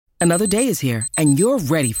Another day is here, and you're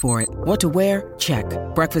ready for it. What to wear? Check.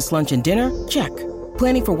 Breakfast, lunch, and dinner? Check.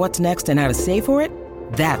 Planning for what's next and how to save for it?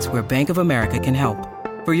 That's where Bank of America can help.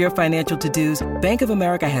 For your financial to-dos, Bank of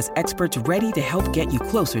America has experts ready to help get you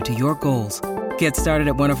closer to your goals. Get started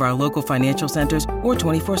at one of our local financial centers or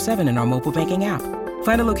 24/7 in our mobile banking app.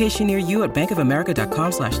 Find a location near you at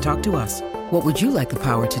bankofamerica.com/talktous. What would you like the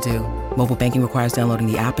power to do? Mobile banking requires downloading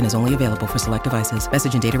the app and is only available for select devices.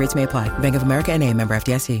 Message and data rates may apply. Bank of America N.A., member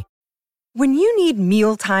FDIC. When you need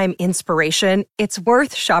mealtime inspiration, it's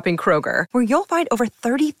worth shopping Kroger, where you'll find over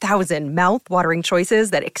 30,000 mouth-watering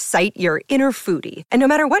choices that excite your inner foodie. And no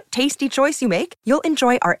matter what tasty choice you make, you'll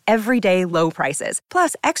enjoy our everyday low prices,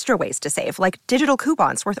 plus extra ways to save, like digital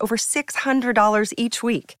coupons worth over $600 each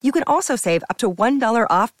week. You can also save up to $1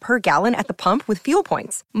 off per gallon at the pump with fuel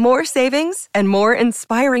points. More savings and more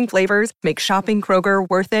inspiring flavors make shopping Kroger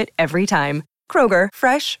worth it every time. Kroger,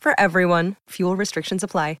 fresh for everyone. Fuel restrictions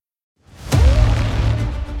apply.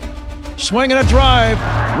 Swing and a drive,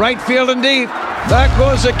 right field and deep. Back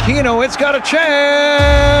goes Aquino. It's got a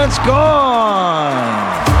chance.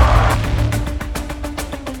 Gone.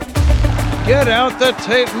 Get out the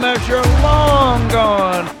tape measure. Long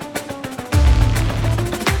gone.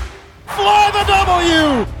 Fly the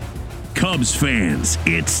W. Cubs fans,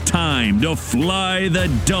 it's time to fly the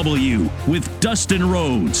W with Dustin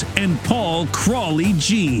Rhodes and Paul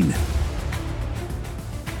Crawley-Jean.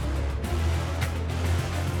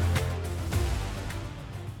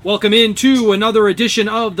 Welcome into another edition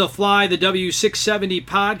of the Fly the W670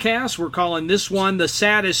 podcast. We're calling this one the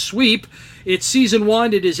Saddest Sweep. It's season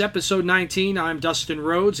 1. It is episode 19. I'm Dustin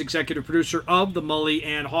Rhodes, executive producer of the Mully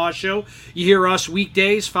and Haw Show. You hear us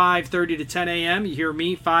weekdays, 5:30 to 10 a.m. You hear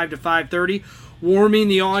me, 5 to 5:30, warming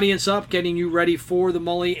the audience up, getting you ready for the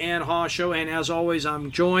Mully and Haw Show. And as always, I'm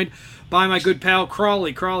joined by my good pal,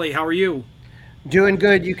 Crawley. Crawley, how are you? Doing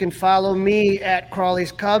good. You can follow me at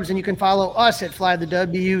Crawley's Cubs, and you can follow us at Fly the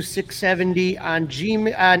W670 on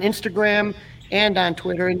Instagram and on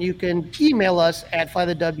Twitter. And you can email us at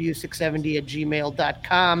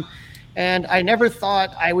flythew670@gmail.com. And I never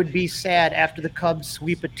thought I would be sad after the Cubs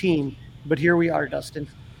sweep a team, but here we are, Dustin.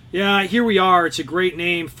 Yeah, here we are. It's a great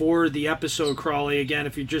name for the episode, Crawley. Again,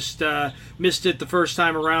 if you just missed it the first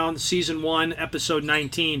time around, season 1, episode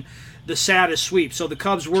 19. The Saddest Sweep. So the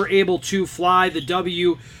Cubs were able to fly the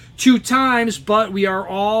W 2 times, but we are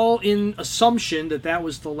all in assumption that that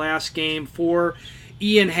was the last game for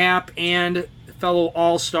Ian Happ and fellow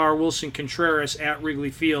All-Star Wilson Contreras at Wrigley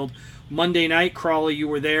Field. Monday night, Crawley, you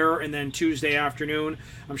were there, and then Tuesday afternoon,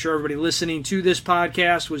 I'm sure everybody listening to this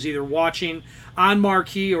podcast was either watching on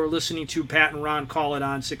Marquee or listening to Pat and Ron call it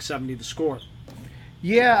on 670 The Score.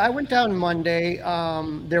 Yeah, I went down Monday.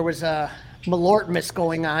 There was a Malort miss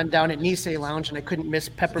going on down at Nisei Lounge, and I couldn't miss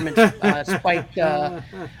Peppermint spiked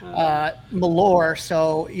Malort.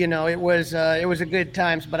 So it was a good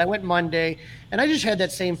times. But I went Monday, and I just had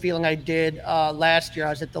that same feeling I did last year. I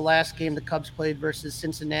was at the last game the Cubs played versus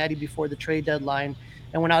Cincinnati before the trade deadline,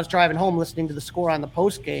 and when I was driving home listening to the Score on the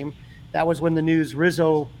post game, that was when the news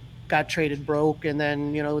Rizzo got traded broke, and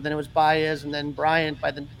then then it was Baez and then Bryant by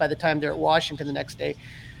the time they're at Washington the next day.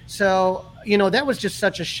 So, that was just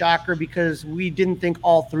such a shocker because we didn't think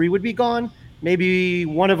all three would be gone. Maybe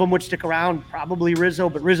one of them would stick around, probably Rizzo,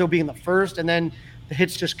 but Rizzo being the first, and then the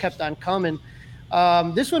hits just kept on coming.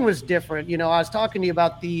 This one was different. I was talking to you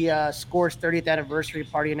about the Score's 30th anniversary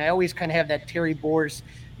party, and I always kind of have that Terry Boers,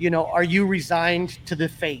 are you resigned to the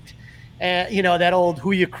fate? That old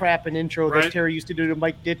who you crapping intro right. that Terry used to do to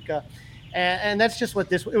Mike Ditka. And that's just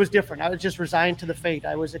it was different. I was just resigned to the fate.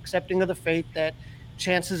 I was accepting of the fate that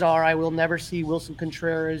chances are I will never see Wilson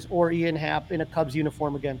Contreras or Ian Happ in a Cubs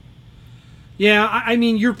uniform again. Yeah, I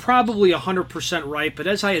mean, you're probably 100% right, but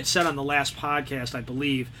as I had said on the last podcast, I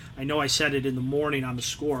know I said it in the morning on the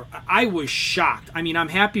Score, I was shocked. I mean, I'm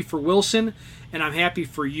happy for Wilson, and I'm happy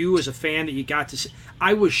for you as a fan that you got to see.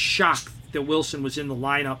 I was shocked that Wilson was in the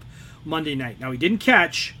lineup Monday night. Now, he didn't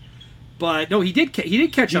catch, but no, he did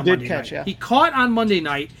catch on Monday night. Yeah. He caught on Monday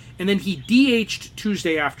night, and then he DH'd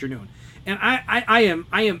Tuesday afternoon. And I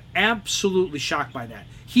am absolutely shocked by that.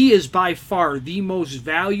 He is by far the most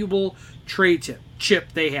valuable trade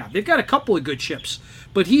chip they have. They've got a couple of good chips,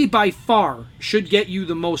 but he by far should get you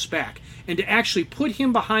the most back. And to actually put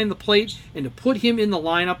him behind the plate and to put him in the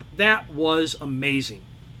lineup, that was amazing.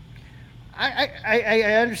 I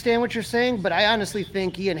understand what you're saying, but I honestly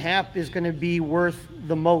think Ian Happ is going to be worth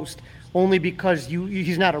the most only because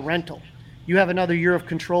he's not a rental. You have another year of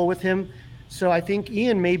control with him. So I think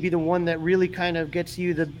Ian may be the one that really kind of gets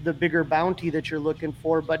you the bigger bounty that you're looking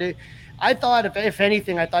for. But I thought, if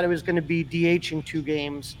anything, I thought it was going to be DHing 2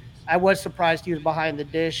 games I was surprised he was behind the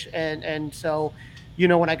dish. And so,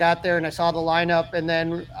 when I got there and I saw the lineup, and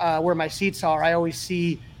then where my seats are, I always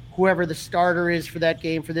see whoever the starter is for that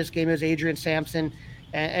game. For this game is Adrian Sampson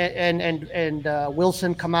and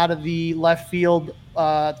Wilson come out of the left field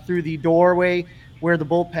through the doorway where the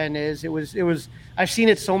bullpen is. It was I've seen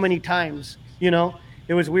it so many times,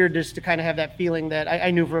 it was weird just to kind of have that feeling that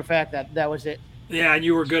I knew for a fact that was it. Yeah, and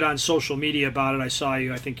you were good on social media about it. I saw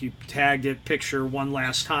you. I think you tagged it, picture one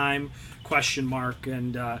last time, ?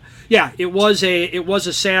 And it was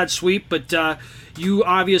a sad sweep, but you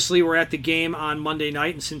obviously were at the game on Monday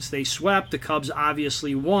night, and since they swept, the Cubs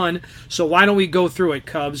obviously won. So why don't we go through it?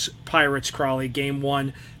 Cubs Pirates, Crawley, game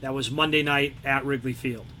 1. That was Monday night at Wrigley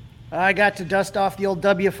Field. I got to dust off the old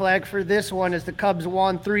W flag for this one as the Cubs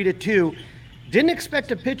won 3-2. Didn't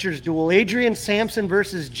expect a pitcher's duel, Adrian Sampson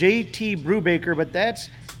versus JT Brubaker, but that's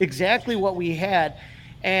exactly what we had.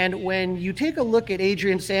 And when you take a look at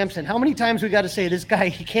Adrian Sampson, how many times we got to say this guy,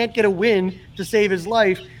 he can't get a win to save his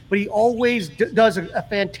life, but he always does a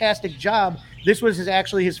fantastic job. This was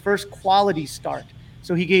actually his first quality start.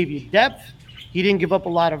 So he gave you depth. He didn't give up a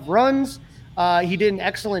lot of runs. He did an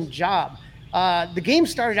excellent job. The game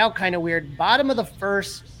started out kind of weird. Bottom of the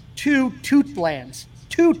first, two tooth lands,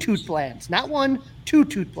 not one, two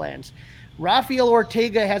tooth lands. Rafael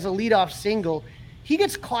Ortega has a leadoff single. He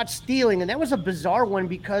gets caught stealing, and that was a bizarre one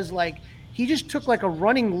because, he just took, a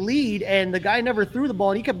running lead, and the guy never threw the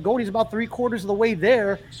ball, and he kept going. He's about 3/4 of the way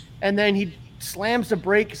there, and then he slams the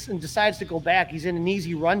brakes and decides to go back. He's in an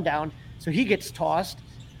easy rundown, so he gets tossed.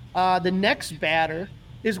 The next batter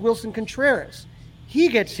is Wilson Contreras. He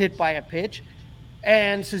gets hit by a pitch,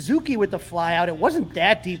 and Suzuki with the fly out. It wasn't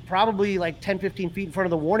that deep, probably 10, 15 feet in front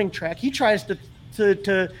of the warning track. He tries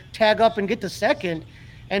to tag up and get to second.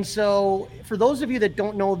 And so for those of you that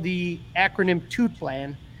don't know the acronym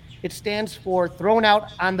TOOTPLAN, it stands for thrown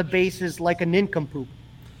out on the bases like a nincompoop.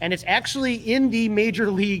 And it's actually in the major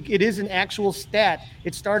league. It is an actual stat.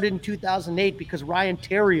 It started in 2008 because Ryan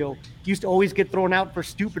Terrio used to always get thrown out for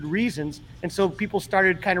stupid reasons. And so people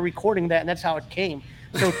started kind of recording that, and that's how it came.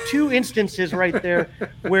 So 2 instances right there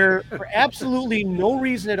where for absolutely no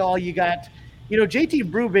reason at all you got, JT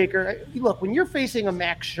Brubaker. Look, when you're facing a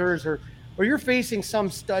Max Scherzer or you're facing some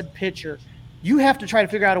stud pitcher, you have to try to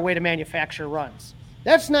figure out a way to manufacture runs.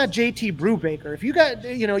 That's not JT Brubaker. If you got,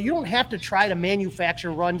 you don't have to try to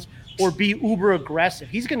manufacture runs or be uber aggressive.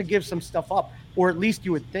 He's going to give some stuff up, or at least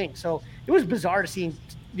you would think. So it was bizarre to see,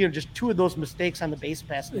 just 2 of those mistakes on the base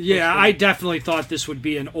pass. Yeah, I definitely thought this would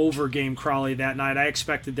be an over game, Crawley, that night. I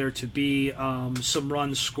expected there to be some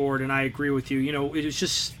runs scored, and I agree with you. It was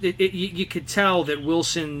just you could tell that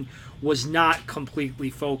Wilson was not completely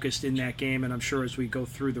focused in that game, and I'm sure as we go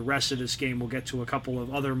through the rest of this game, we'll get to a couple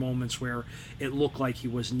of other moments where it looked like he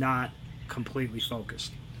was not completely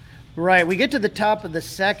focused. Right. We get to the top of the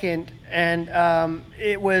second, and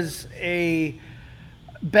it was a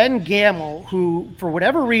Ben Gamel who, for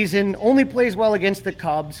whatever reason, only plays well against the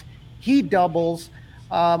Cubs. He doubles.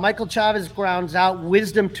 Michael Chavez grounds out,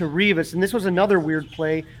 Wisdom to Rivas, and this was another weird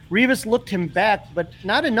play. Rivas looked him back, but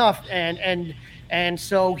not enough, and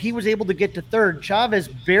so he was able to get to third. Chavez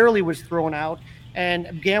barely was thrown out,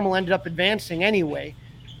 and Gamel ended up advancing anyway.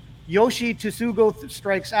 Yoshi Tsugo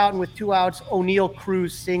strikes out, and with 2 outs, O'Neill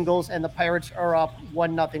Cruz singles, and the Pirates are up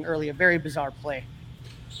 1-0 early. A very bizarre play.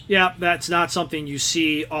 Yeah, that's not something you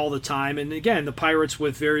see all the time. And again, the Pirates,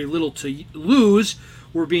 with very little to lose,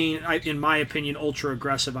 were being, in my opinion, ultra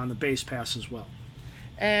aggressive on the base pass as well.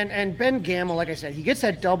 And Ben Gamel, like I said, he gets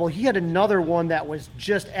that double. He had another one that was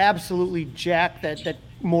just absolutely jacked that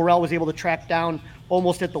Morel was able to track down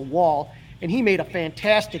almost at the wall. And he made a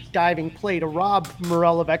fantastic diving play to rob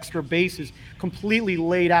Morel of extra bases, completely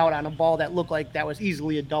laid out on a ball that looked like that was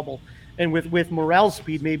easily a double. And with Morel's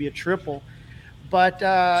speed, maybe a triple. But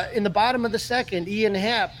in the bottom of the second, Ian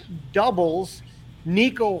Happ doubles.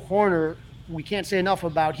 Nico Horner, we can't say enough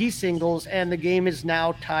about, he singles, and the game is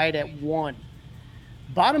now tied at 1.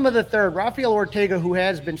 Bottom of the third, Rafael Ortega, who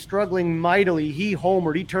has been struggling mightily, he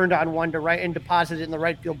homered. He turned on one to right and deposited in the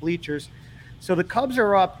right field bleachers. So the Cubs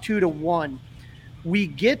are up 2-1. We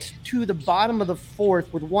get to the bottom of the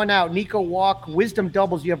fourth with 1 out. Nico walk, Wisdom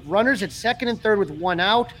doubles. You have runners at second and third with 1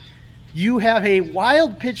 out. You have a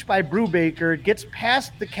wild pitch by Brubaker. It gets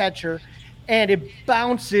past the catcher, and it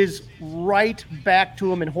bounces right back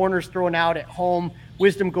to him, and Horner's thrown out at home.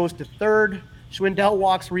 Wisdom goes to third. Schwindel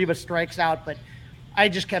walks, Rivas strikes out, but I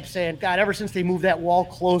just kept saying, God, ever since they moved that wall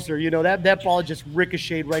closer, that ball just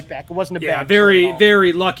ricocheted right back. It wasn't a bad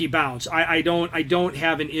very lucky bounce. I don't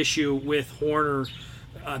have an issue with Horner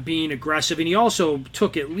being aggressive, and he also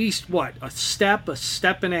took at least a step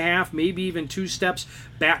and a half, maybe even 2 steps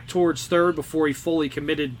back towards third before he fully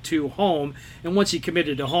committed to home. And once he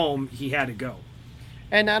committed to home, he had to go.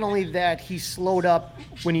 And not only that, he slowed up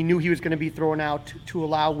when he knew he was going to be thrown out to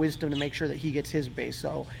allow Wisdom to make sure that he gets his base.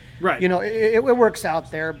 So, right, it works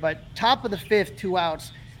out there. But top of the 5th, 2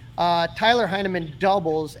 outs. Tyler Heineman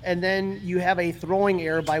doubles, and then you have a throwing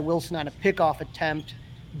error by Wilson on a pickoff attempt.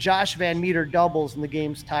 Josh Van Meter doubles, and the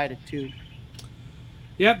game's tied at 2.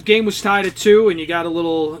 Yep, the game was tied at 2, and you got a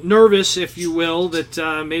little nervous, if you will,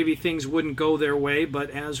 that maybe things wouldn't go their way.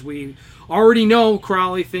 But as we already know,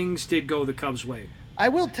 Crowley, things did go the Cubs' way. I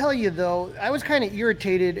will tell you, though, I was kind of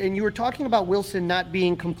irritated, and you were talking about Wilson not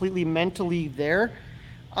being completely mentally there.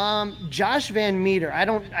 Josh Van Meter, I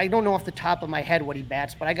don't know off the top of my head what he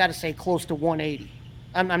bats, but I got to say close to 180.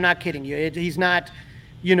 I'm not kidding you. He's not,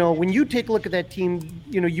 when you take a look at that team,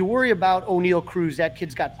 you worry about O'Neal Cruz. That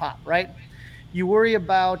kid's got pop, right? You worry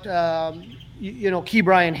about, Key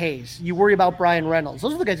Brian Hayes. You worry about Brian Reynolds.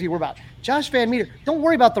 Those are the guys you worry about. Josh Van Meter, don't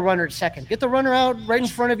worry about the runner at second. Get the runner out right in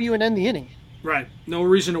front of you and end the inning. Right. No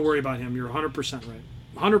reason to worry about him. You're 100% right.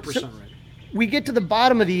 100% right. We get to the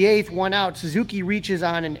bottom of the 8th, 1 out. Suzuki reaches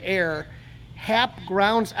on an error. Happ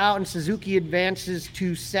grounds out, and Suzuki advances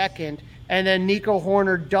to second. And then Nico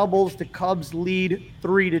Horner doubles. The Cubs lead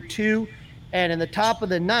 3-2. And in the top of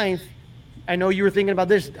the 9th, I know you were thinking about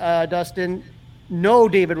this, Dustin. No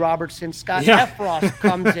David Robertson. Scott Effross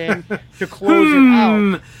comes in to close it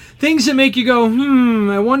out. Things that make you go,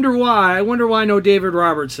 I wonder why. I wonder why no David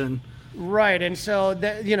Robertson. Right, and so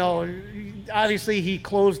that obviously he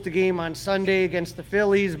closed the game on Sunday against the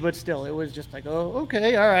Phillies, but still, it was just like, oh,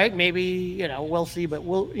 okay, all right, maybe we'll see, but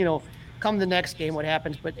we'll come the next game what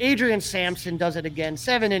happens. But Adrian Sampson does it again.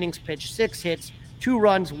 7 innings pitched, 6 hits, 2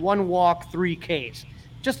 runs, 1 walk, 3 Ks.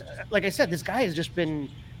 Just like I said, this guy has just been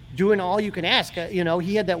doing all you can ask.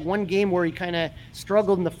 He had that one game where he kind of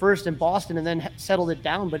struggled in the first in Boston and then settled it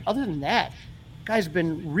down. But other than that, guy's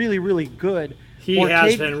been really, really good. He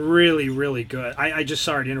has been really, really good. I just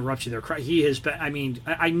sorry to interrupt you there. He has been. I mean,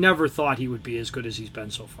 I never thought he would be as good as he's been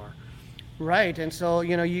so far. Right, and so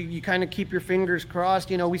you kind of keep your fingers crossed.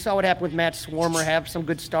 We saw what happened with Matt Swarmer, have some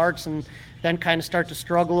good starts and then kind of start to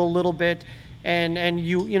struggle a little bit. And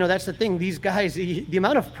that's the thing. These guys, the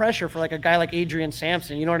amount of pressure for like a guy like Adrian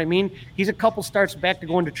Sampson, you know what I mean? He's a couple starts back to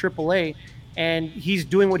going to AAA, and he's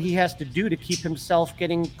doing what he has to do to keep himself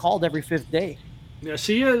getting called every 5th day. Yes,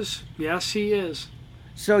 he is. Yes, he is.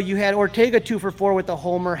 So you had Ortega 2 for 4 with the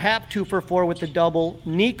homer, Happ 2 for 4 with the double,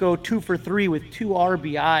 Nico 2 for 3 with 2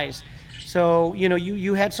 RBIs. So,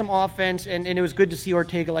 you had some offense, and it was good to see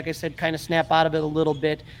Ortega, like I said, kind of snap out of it a little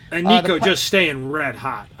bit. And Nico just staying red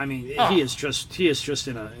hot. I mean, he is just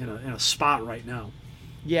in a spot right now.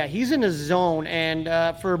 Yeah, he's in a zone, and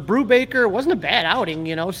for Brubaker, it wasn't a bad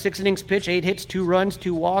outing. 6 innings pitched, 8 hits, 2 runs,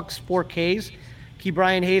 2 walks, 4 Ks. Key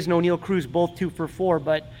Brian Hayes and O'Neal Cruz both 2 for 4,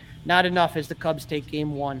 but not enough as the Cubs take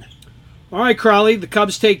game 1. All right, Crowley, the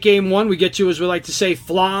Cubs take game 1. We get you, as we like to say,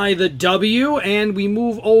 fly the W, and we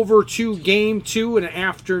move over to game 2, an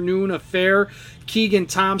afternoon affair. Keegan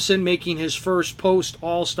Thompson making his first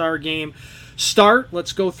post-All-Star game start.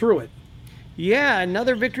 Let's go through it. Yeah,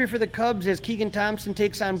 another victory for the Cubs as Keegan Thompson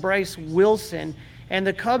takes on Bryce Wilson, and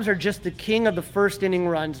the Cubs are just the king of the first inning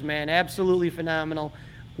runs, man. Absolutely phenomenal.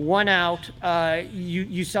 1 out.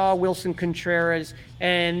 You saw Wilson Contreras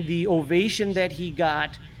and the ovation that he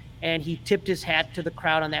got, and he tipped his hat to the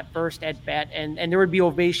crowd on that first at-bat, and there would be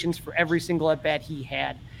ovations for every single at-bat he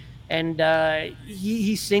had. And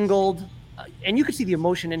he singled, and you could see the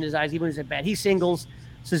emotion in his eyes even as at-bat. He singles,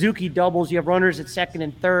 Suzuki doubles, you have runners at second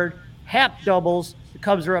and third, Happ doubles, the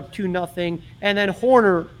Cubs are up 2-0, and then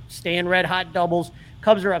Horner staying red-hot doubles,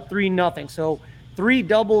 Cubs are up 3-0. So 3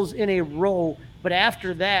 doubles in a row. But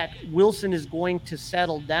after that, Wilson is going to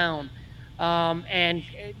settle down. And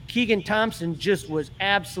Keegan Thompson just was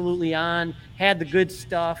absolutely on, had the good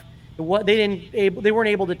stuff. They weren't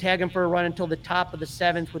able to tag him for a run until the top of the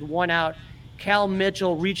 7th with 1 out. Cal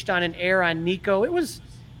Mitchell reached on an error on Nico. It was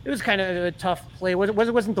kind of a tough play. It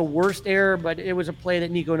wasn't the worst error, but it was a play that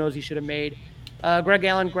Nico knows he should have made. Greg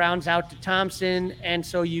Allen grounds out to Thompson, and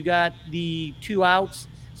so you got the 2 outs.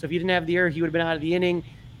 So if you didn't have the error, he would have been out of the inning.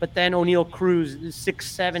 But then O'Neal Cruz, the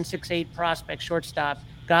 6'7", 6'8" prospect shortstop,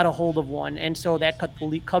 got a hold of one, and so that cut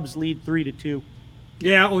the Cubs lead 3-2.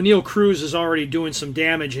 Yeah, O'Neal Cruz is already doing some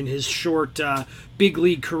damage in his short big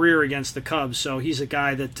league career against the Cubs, so he's a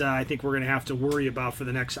guy that I think we're going to have to worry about for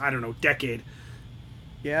the next, decade.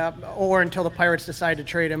 Yeah, or until the Pirates decide to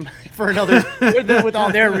trade him for another with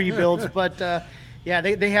all their rebuilds. But yeah,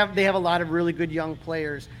 they have a lot of really good young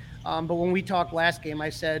players. But when we talked last game, I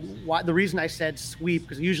said the reason I said sweep,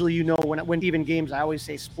 because usually when even games I always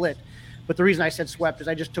say split. But the reason I said swept is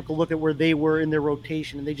I just took a look at where they were in their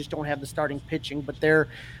rotation, and they just don't have the starting pitching. But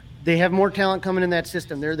they have more talent coming in that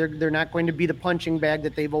system. They're not going to be the punching bag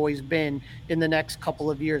that they've always been in the next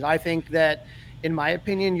couple of years. I think that, in my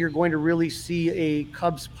opinion, you're going to really see a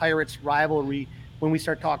Cubs-Pirates rivalry when we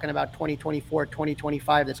start talking about 2024,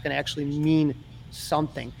 2025. That's going to actually mean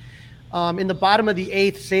something. In the bottom of the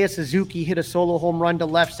 8th, Seiya Suzuki hit a solo home run to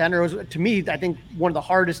left center. It was, to me, I think one of the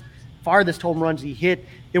farthest home runs he hit.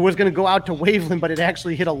 It was going to go out to Waveland, but it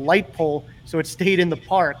actually hit a light pole, so it stayed in the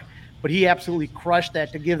park. But he absolutely crushed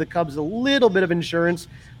that to give the Cubs a little bit of insurance.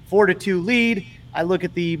 4-2 lead. I look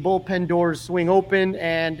at the bullpen doors swing open,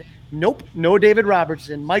 and nope, no David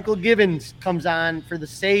Robertson. Michael Givens comes on for the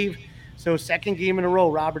save. So second game in a row,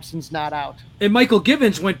 Robertson's not out. And Michael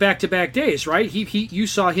Givens went back-to-back days, right? You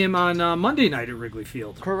saw him on Monday night at Wrigley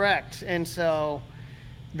Field. Correct. And so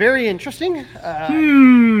very interesting. Take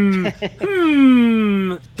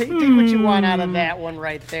what you want out of that one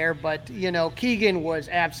right there. But, Keegan was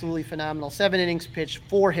absolutely phenomenal. 7 innings pitched,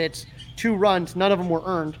 4 hits, 2 runs. None of them were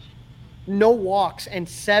earned. No walks and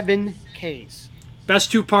 7 Ks.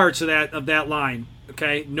 Best 2 parts of that line,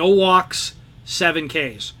 okay? No walks, 7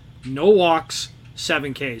 Ks. No walks,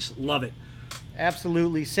 7 Ks. Love it.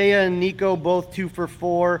 Absolutely. Seiya and Nico both 2 for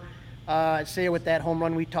 4. Seiya with that home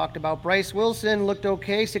run we talked about. Bryce Wilson looked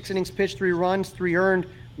okay. 6 innings pitched, 3 runs, 3 earned,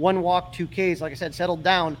 1 walk, 2 Ks. Like I said, settled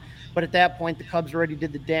down. But at that point, the Cubs already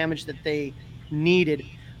did the damage that they needed.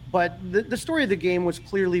 But the story of the game was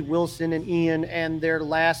clearly Wilson and Ian and their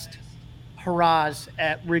last hurrahs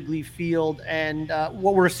at Wrigley Field. And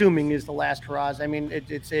what we're assuming is the last hurrahs. I mean,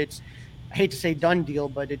 it's I hate to say done deal,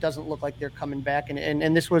 but it doesn't look like they're coming back.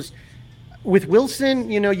 And this was with Wilson,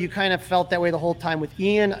 you kind of felt that way the whole time. With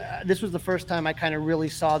Ian, this was the first time I kind of really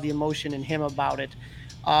saw the emotion in him about it.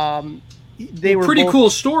 They were pretty cool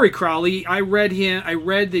story, Crowley. I read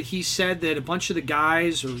that he said that a bunch of the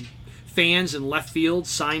guys or fans in left field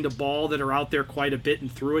signed a ball that are out there quite a bit and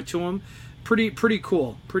threw it to him. Pretty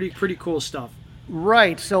cool. Pretty cool stuff.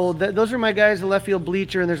 Right. So those are my guys, the left field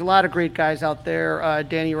bleacher, and there's a lot of great guys out there.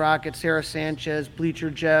 Danny Rocket, Sarah Sanchez, Bleacher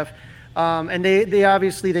Jeff. And they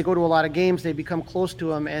obviously, they go to a lot of games. They become close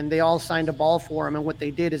to him, and they all signed a ball for him. And what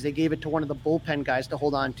they did is they gave it to one of the bullpen guys to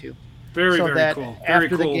hold on to. Very cool.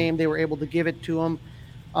 After the game, they were able to give it to him.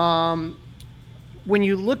 When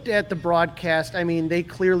you looked at the broadcast, I mean, they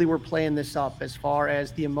clearly were playing this up as far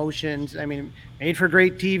as the emotions. I mean, made for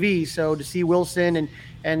great TV. So to see Wilson and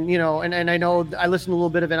I know I listened a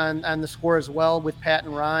little bit of it on the score as well with Pat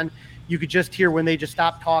and Ron. You could just hear when they just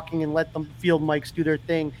stopped talking and let the field mics do their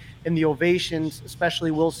thing. And the ovations,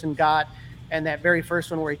 especially Wilson got, and that very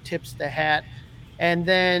first one where he tips the hat. And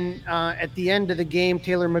then at the end of the game,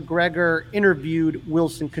 Taylor McGregor interviewed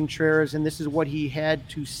Wilson Contreras, and this is what he had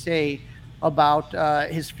to say about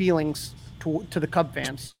his feelings to the Cub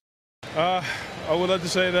fans. I would like to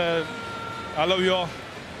say that I love you all.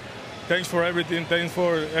 Thanks for everything. Thanks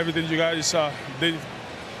for everything you guys did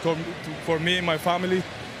for me and my family.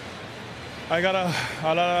 I got a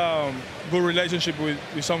lot of good relationship with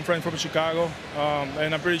some friends from Chicago,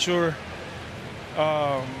 and I'm pretty sure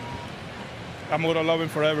I'm going to love him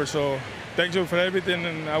forever. So thank you for everything,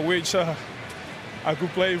 and I wish I could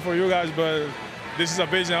play for you guys, but this is a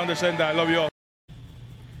business. I understand that. I love you all.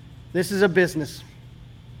 This is a business.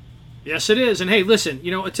 Yes, it is. And hey, listen,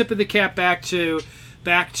 a tip of the cap back to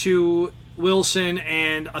Wilson,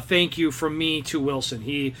 and a thank you from me to Wilson.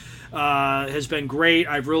 He has been great.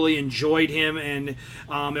 I've really enjoyed him, and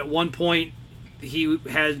at one point, he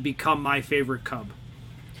has become my favorite Cub.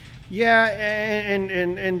 Yeah,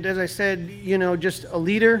 and as I said, just a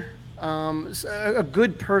leader, a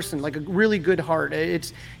good person, like a really good heart.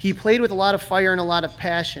 He played with a lot of fire and a lot of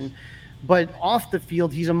passion, but off the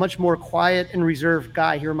field, he's a much more quiet and reserved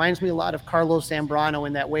guy. He reminds me a lot of Carlos Zambrano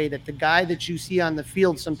in that way, that the guy that you see on the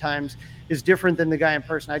field sometimes is different than the guy in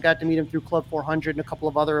person. I got to meet him through Club 400 and a couple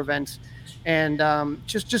of other events, and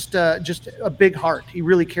just a big heart. He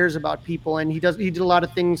really cares about people, and he did a lot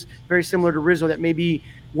of things very similar to Rizzo that maybe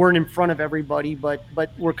weren't in front of everybody, but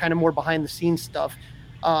were kind of more behind the scenes stuff.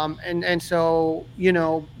 And so,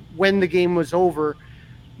 when the game was over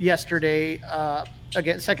yesterday,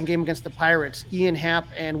 second game against the Pirates, Ian Happ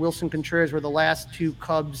and Wilson Contreras were the last 2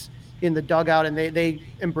 Cubs in the dugout, and they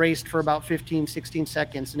embraced for about 15, 16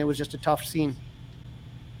 seconds, and it was just a tough scene.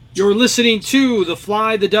 You're listening to the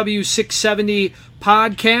Fly the W670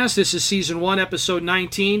 podcast. This is Season 1, Episode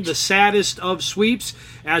 19, the saddest of sweeps,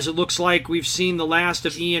 as it looks like we've seen the last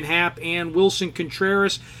of Ian Happ and Wilson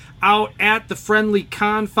Contreras. out at the friendly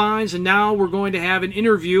confines, and now we're going to have an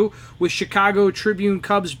interview with Chicago Tribune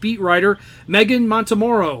Cubs beat writer Megan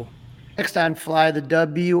Montemoro. Next on Fly the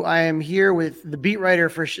W, I am here with the beat writer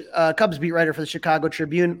for Cubs beat writer for the Chicago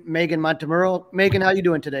Tribune, Megan Montemoro. Megan, how you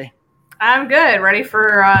doing today? I'm good. Ready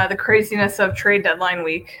for the craziness of trade deadline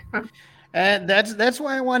week. And that's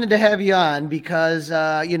why I wanted to have you on, because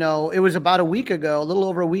it was about a week ago, a little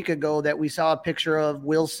over a week ago, that we saw a picture of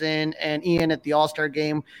Wilson and Ian at the All-Star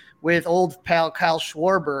game with old pal Kyle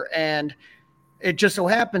Schwarber, and it just so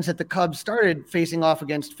happens that the Cubs started facing off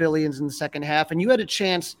against Phillies in the second half, and you had a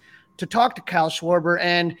chance to talk to Kyle Schwarber,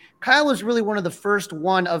 and Kyle was really one of the first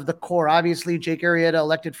one of the core. Obviously, Jake Arrieta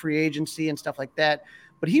elected free agency and stuff like that,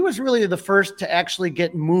 but he was really the first to actually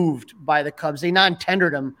get moved by the Cubs. They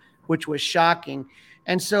non-tendered him, which was shocking.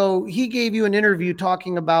 And so he gave you an interview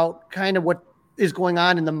talking about kind of what is going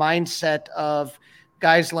on in the mindset of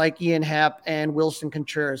guys like Ian Happ and Wilson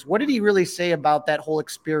Contreras. What did he really say about that whole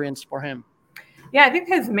experience for him? Yeah, I think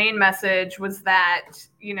his main message was that,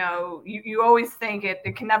 you always think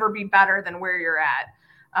it can never be better than where you're at.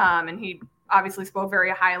 And he obviously spoke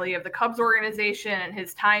very highly of the Cubs organization and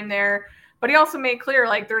his time there. But he also made clear,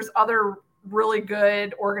 like, there's other really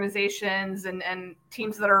good organizations and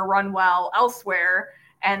teams that are run well elsewhere,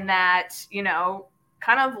 and that,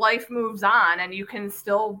 kind of life moves on and you can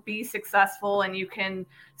still be successful and you can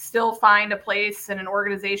still find a place in an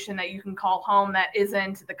organization that you can call home that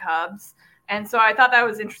isn't the Cubs. And so I thought that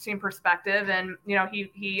was interesting perspective. And,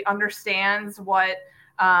 he understands what,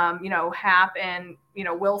 Happ and,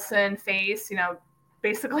 Wilson face,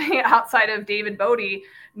 basically outside of David Bodie,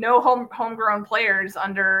 no homegrown players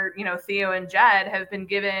under, Theo and Jed have been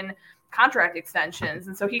given contract extensions.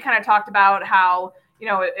 And so he kind of talked about how,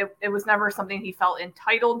 it was never something he felt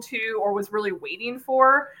entitled to or was really waiting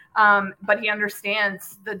for. But he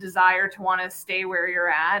understands the desire to want to stay where you're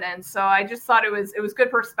at. And so I just thought it was good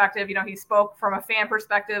perspective. He spoke from a fan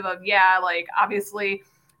perspective of, like, obviously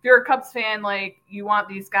if you're a Cubs fan, like, you want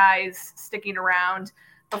these guys sticking around.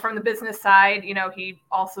 But from the business side, he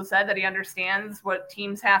also said that he understands what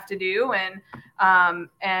teams have to do, and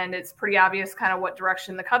it's pretty obvious kind of what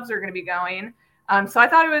direction the Cubs are going to be going. So I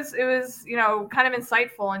thought it was kind of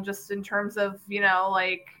insightful, and just in terms of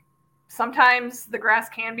like, sometimes the grass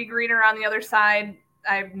can be greener on the other side.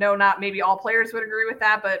 I know not maybe all players would agree with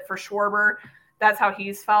that, but for Schwarber, that's how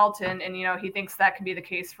he's felt, and he thinks that can be the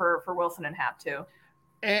case for Wilson and Happ too.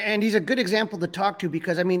 And he's a good example to talk to,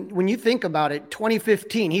 because, I mean, when you think about it,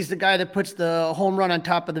 2015, he's the guy that puts the home run on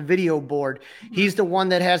top of the video board. He's the one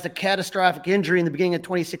that has the catastrophic injury in the beginning of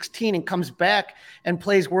 2016 and comes back and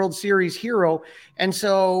plays World Series hero. And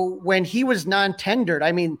so when he was non-tendered,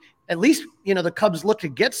 I mean, at least, the Cubs looked to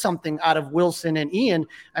get something out of Wilson and Ian.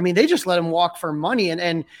 I mean, they just let him walk for money.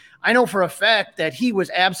 And I know for a fact that he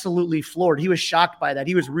was absolutely floored. He was shocked by that.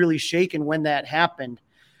 He was really shaken when that happened.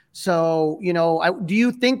 So, do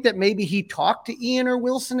you think that maybe he talked to Ian or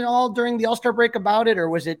Wilson at all during the All-Star break about it, or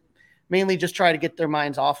was it mainly just try to get their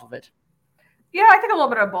minds off of it? Yeah, I think a little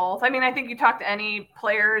bit of both. I mean, I think you talk to any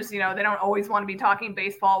players, they don't always want to be talking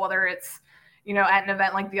baseball, whether it's, at an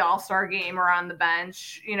event like the All-Star game or on the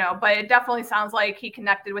bench, but it definitely sounds like he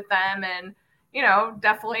connected with them and,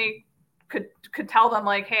 definitely could tell them,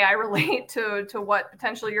 like, hey, I relate to what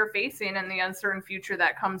potentially you're facing and the uncertain future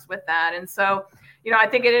that comes with that. And so, I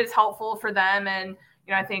think it is helpful for them. And,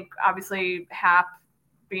 I think obviously Happ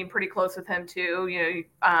being pretty close with him too,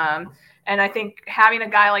 and I think having a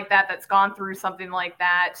guy like that that's gone through something like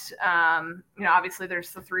that, obviously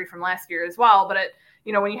there's the 3 from last year as well, but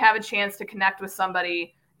when you have a chance to connect with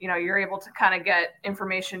somebody, you're able to kind of get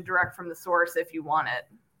information direct from the source if you want it.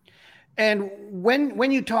 And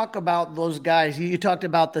when you talk about those guys, you talked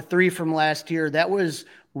about the 3 from last year. That was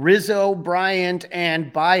Rizzo, Bryant,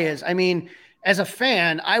 and Baez. I mean, as a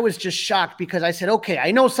fan, I was just shocked, because I said, okay,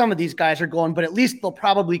 I know some of these guys are going, but at least they'll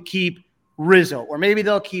probably keep Rizzo, or maybe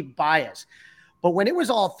they'll keep Baez. But when it was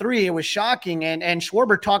all 3, it was shocking. And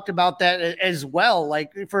Schwarber talked about that as well.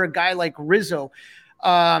 Like, for a guy like Rizzo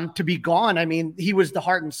to be gone, I mean, he was the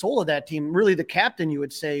heart and soul of that team, really the captain, you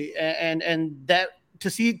would say. And that, to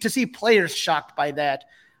see players shocked by that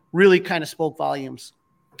really kind of spoke volumes.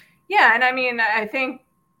 Yeah. And I mean, I think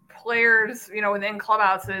players, within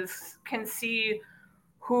clubhouses can see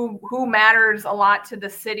who matters a lot to the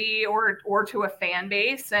city or to a fan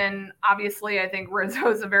base. And obviously I think Rizzo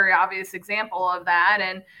is a very obvious example of that.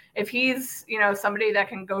 And if he's, somebody that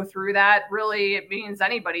can go through that, really it means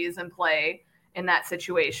anybody is in play in that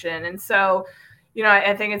situation. And so,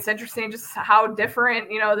 I think it's interesting just how different,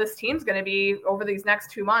 this team's going to be over these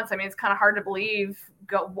next 2 months. I mean, it's kind of hard to believe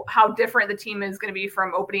how different the team is going to be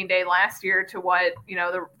from opening day last year to what,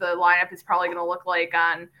 the lineup is probably going to look like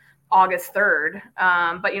on August 3rd.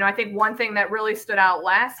 But, I think one thing that really stood out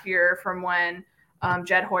last year from when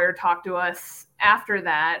Jed Hoyer talked to us after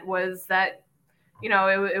that was that,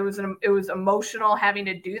 it was emotional having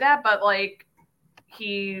to do that, but like,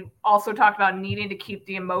 he also talked about needing to keep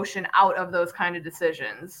the emotion out of those kind of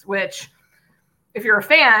decisions, which if you're a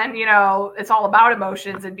fan, it's all about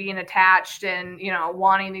emotions and being attached and,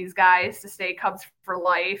 wanting these guys to stay Cubs for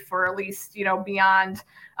life, or at least, beyond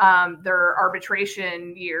their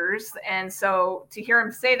arbitration years. And so to hear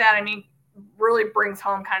him say that, I mean, really brings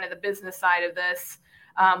home kind of the business side of this,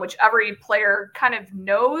 which every player kind of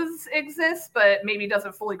knows exists, but maybe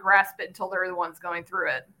doesn't fully grasp it until they're the ones going through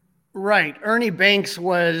it. Right. Ernie Banks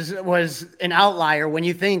was an outlier when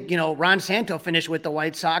you think, Ron Santo finished with the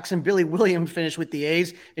White Sox and Billy Williams finished with the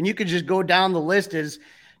A's, and you could just go down the list as,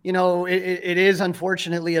 it is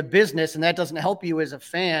unfortunately a business, and that doesn't help you as a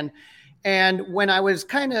fan. And when I was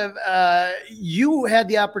you had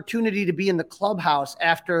the opportunity to be in the clubhouse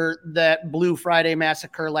after that Blue Friday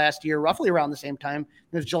massacre last year, roughly around the same time.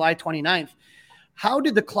 It was July 29th. How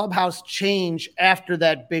did the clubhouse change after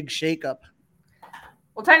that big shakeup?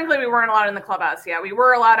 Well, technically we weren't allowed in the clubhouse. Yeah, we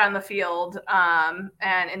were allowed on the field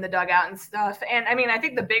and in the dugout and stuff. And I mean, I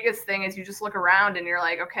think the biggest thing is you just look around and you're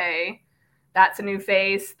like, okay, that's a new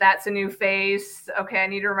face. That's a new face. Okay, I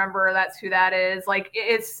need to remember that's who that is. Like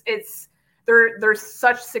there's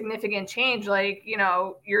such significant change. Like,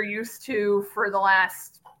 you're used to for the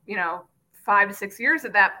last, 5 to 6 years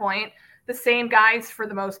at that point, the same guys for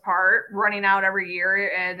the most part running out every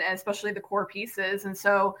year, and especially the core pieces. And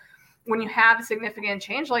so when you have a significant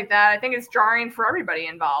change like that, I think it's jarring for everybody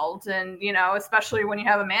involved. And, especially when you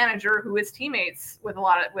have a manager who is teammates with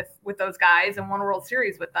with those guys and won a World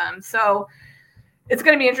Series with them. So it's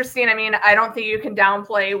going to be interesting. I mean, I don't think you can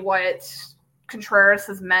downplay what Contreras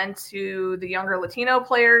has meant to the younger Latino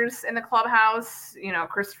players in the clubhouse,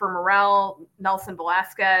 Christopher Morel, Nelson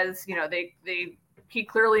Velasquez, he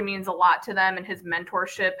clearly means a lot to them, and his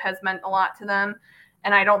mentorship has meant a lot to them.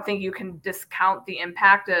 And I don't think you can discount the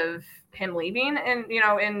impact of him leaving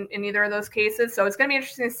in either of those cases. So it's going to be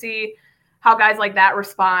interesting to see how guys like that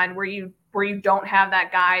respond, where you don't have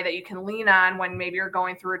that guy that you can lean on when maybe you're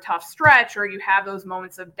going through a tough stretch, or you have those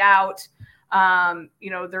moments of doubt.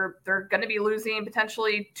 They're going to be losing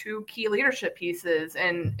potentially 2 key leadership pieces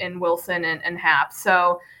in Wilson and Happ.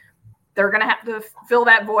 So they're going to have to fill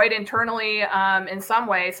that void internally in some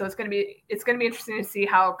way. So it's going to be interesting to see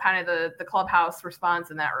how kind of the clubhouse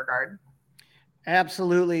responds in that regard.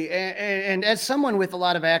 Absolutely. And as someone with a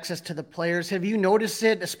lot of access to the players, have you noticed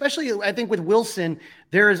it? Especially, I think with Wilson,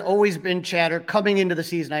 there has always been chatter coming into the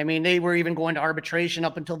season. I mean, they were even going to arbitration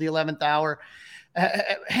up until the 11th hour.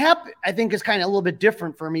 Happ, I think, is kind of a little bit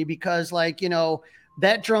different for me because,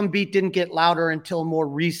 that drum beat didn't get louder until more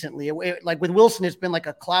recently. Like with Wilson, it's been like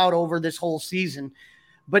a cloud over this whole season.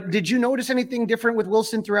 But did you notice anything different with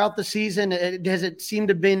Wilson throughout the season? Has it seemed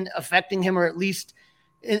to have been affecting him, or at least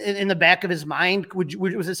in the back of his mind?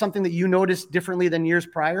 Was it something that you noticed differently than years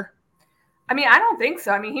prior? I mean, I don't think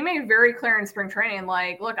so. I mean, he made it very clear in spring training,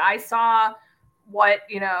 like, look, I saw what,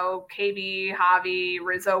 KB, Javi,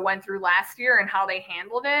 Rizzo went through last year and how they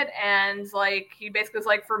handled it. And like, he basically was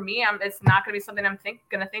like, for me, it's not going to be something I'm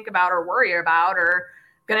going to think about or worry about or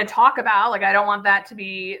going to talk about. Like, I don't want that to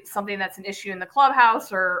be something that's an issue in the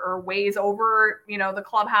clubhouse or weighs over, the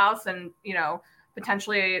clubhouse and,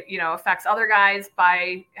 potentially, affects other guys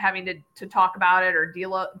by having to talk about it or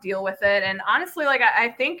deal with it. And honestly, like, I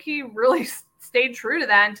think he really stayed true to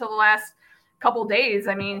that until the last couple days.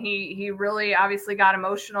 I mean, he really obviously got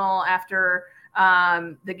emotional after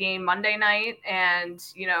the game Monday night, and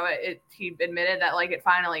he admitted that like it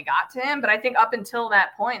finally got to him. But I think up until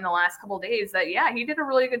that point in the last couple of days, that he did a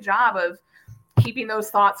really good job of keeping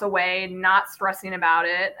those thoughts away, not stressing about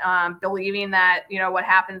it, believing that what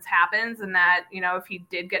happens, and that if he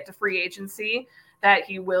did get to free agency, that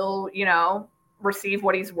he will receive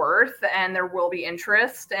what he's worth, and there will be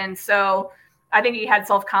interest. And so I think he had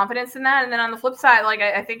self-confidence in that. And then on the flip side, like,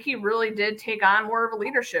 I think he really did take on more of a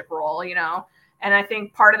leadership role, and I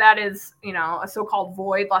think part of that is, a so-called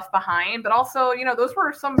void left behind, but also, those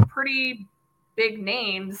were some pretty big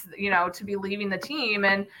names, to be leaving the team.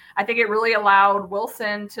 And I think it really allowed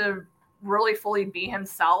Wilson to really fully be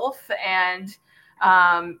himself and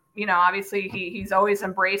Obviously he's always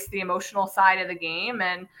embraced the emotional side of the game.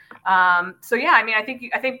 And so, yeah, I mean, I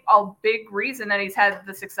think a big reason that he's had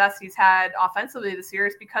the success he's had offensively this year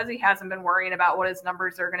is because he hasn't been worrying about what his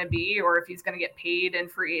numbers are going to be or if he's going to get paid in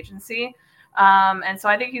free agency. And so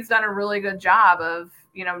I think he's done a really good job of,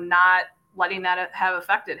 not letting that have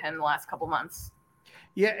affected him the last couple months.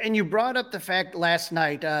 Yeah, and you brought up the fact last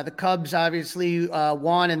night, the Cubs obviously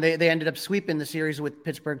won, and they ended up sweeping the series with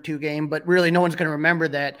Pittsburgh 2-game, but really no one's going to remember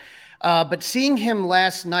that. But seeing him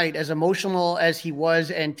last night, as emotional as he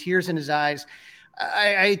was and tears in his eyes,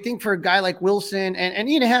 I think for a guy like Wilson and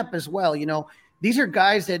Ian Happ as well, these are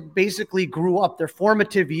guys that basically grew up their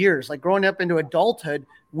formative years, like growing up into adulthood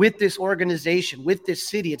with this organization, with this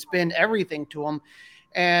city. It's been everything to them.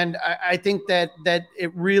 And I think that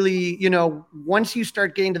it really, once you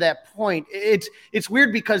start getting to that point, it's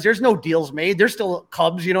weird because there's no deals made. There's still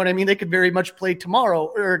Cubs, you know what I mean? They could very much play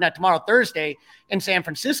Thursday in San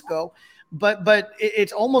Francisco. But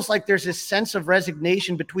it's almost like there's this sense of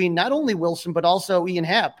resignation between not only Wilson, but also Ian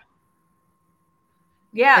Happ.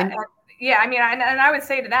 Yeah. I mean, and I would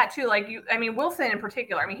say to that too, Wilson in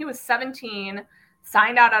particular, he was 17,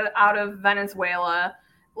 signed out of Venezuela.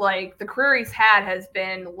 Like, the career he's had has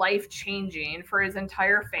been life-changing for his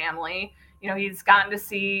entire family. He's gotten to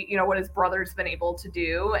see, what his brother's been able to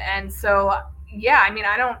do. And so, yeah,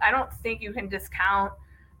 I don't think you can discount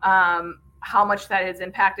how much that has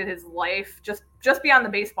impacted his life just beyond the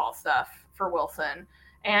baseball stuff for Wilson.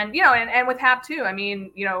 And, and with Hap too,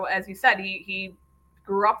 as you said, he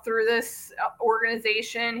grew up through this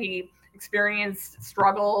organization. He experienced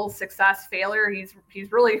struggle, success, failure.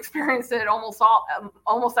 He's really experienced it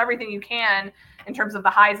almost everything you can in terms of the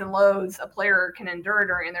highs and lows a player can endure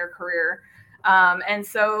during their career. And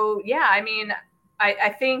so, yeah, I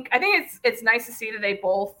think it's nice to see that they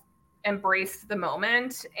both embraced the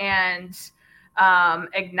moment and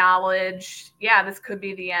acknowledged, yeah, this could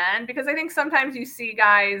be the end. Because I think sometimes you see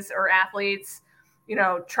guys or athletes,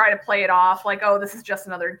 try to play it off like, oh, this is just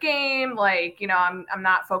another game. Like, I'm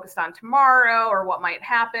not focused on tomorrow or what might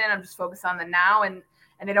happen. I'm just focused on the now. And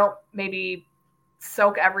they don't maybe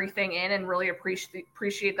soak everything in and really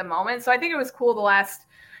appreciate the moment. So I think it was cool the last,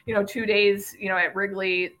 2 days, at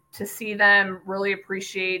Wrigley to see them really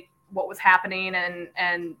appreciate what was happening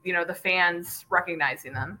and the fans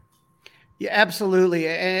recognizing them. Yeah, absolutely.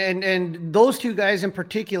 And those two guys in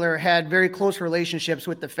particular had very close relationships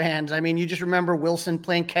with the fans. You just remember Wilson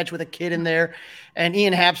playing catch with a kid in there, and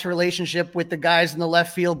Ian Happ's relationship with the guys in the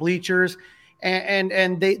left field bleachers.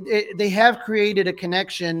 And they have created a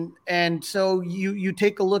connection. And so you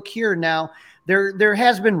take a look here now. There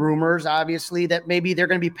has been rumors, obviously, that maybe they're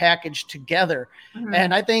going to be packaged together. Mm-hmm.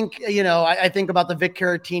 And I think, I think about the Vic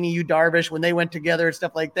Caratini, Yu Darvish, when they went together and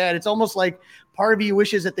stuff like that. It's almost like part of you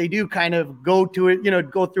wishes that they do kind of go through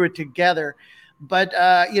it together. But,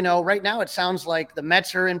 right now it sounds like the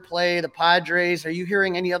Mets are in play, the Padres. Are you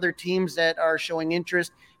hearing any other teams that are showing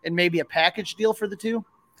interest in maybe a package deal for the two?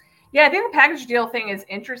 Yeah, I think the package deal thing is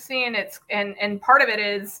interesting. And part of it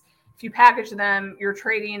is, if you package them, you're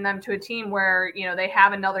trading them to a team where, they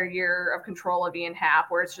have another year of control of Ian Happ,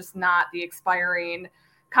 where it's just not the expiring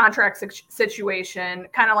contract situation.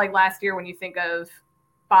 Kind of like last year when you think of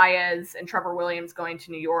Baez and Trevor Williams going to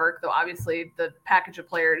New York, though obviously the package of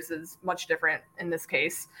players is much different in this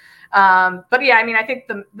case. But yeah, I think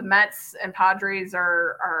the Mets and Padres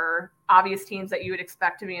are obvious teams that you would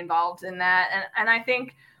expect to be involved in that. And I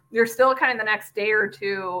think there's still kind of the next day or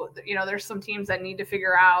two, there's some teams that need to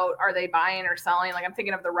figure out, are they buying or selling? Like, I'm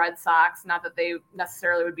thinking of the Red Sox, not that they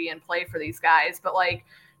necessarily would be in play for these guys, but like,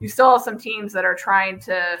 you still have some teams that are trying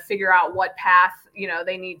to figure out what path,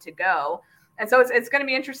 they need to go. And so it's going to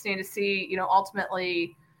be interesting to see,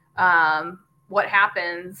 ultimately what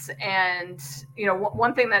happens. And,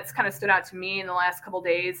 one thing that's kind of stood out to me in the last couple of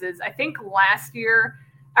days is I think last year,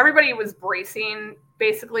 everybody was bracing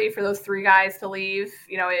basically for those three guys to leave.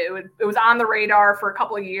 It was on the radar for a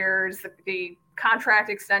couple of years. The contract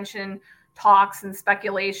extension talks and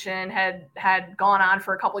speculation had gone on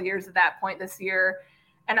for a couple of years at that point this year.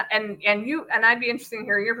 And I'd be interested in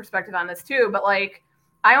hearing your perspective on this too. But like,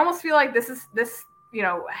 I almost feel like this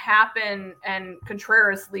Happ and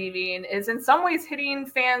Contreras leaving is in some ways hitting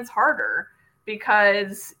fans harder,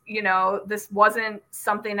 because, this wasn't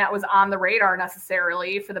something that was on the radar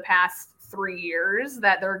necessarily for the past 3 years,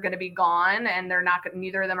 that they're going to be gone and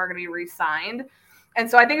neither of them are going to be re-signed. And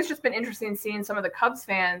so I think it's just been interesting seeing some of the Cubs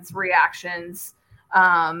fans' reactions.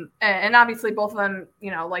 And obviously both of them,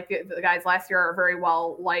 like the guys last year, are very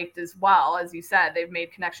well liked as well. As you said, they've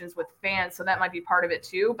made connections with fans, so that might be part of it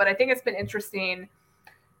too. But I think it's been interesting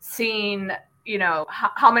seeing,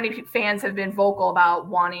 how many fans have been vocal about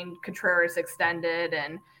wanting Contreras extended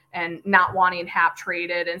and not wanting Hap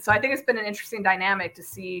traded. And so I think it's been an interesting dynamic to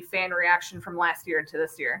see fan reaction from last year to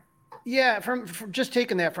this year. Yeah, from just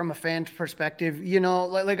taking that from a fan perspective,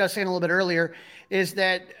 like I was saying a little bit earlier, is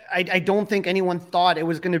that I don't think anyone thought it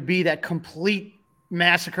was going to be that complete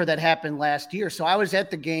massacre that happened last year. So I was at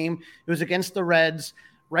the game. It was against the Reds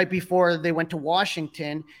right before they went to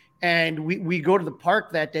Washington. And we go to the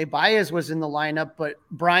park that day. Baez was in the lineup, but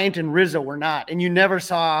Bryant and Rizzo were not. And you never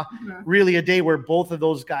saw really a day where both of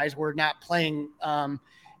those guys were not playing.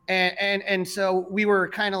 And so we were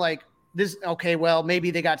kind of like, this, okay, well,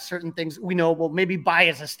 maybe they got certain things we know. Well, maybe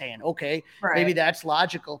Baez is staying. Okay, right. Maybe that's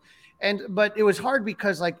logical. But it was hard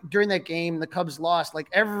because like during that game, the Cubs lost. Like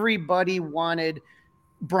everybody wanted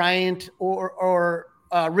Bryant or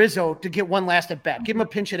Rizzo to get one last at bat. Give him a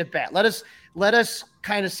pinch hit at bat. Let us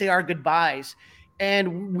kind of say our goodbyes.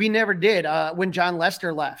 And we never did. When John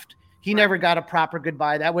Lester left, he never got a proper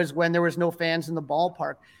goodbye. That was when there was no fans in the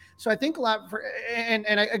ballpark. So I think a lot for, and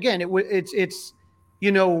again, it's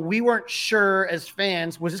we weren't sure as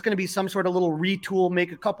fans, was this going to be some sort of little retool,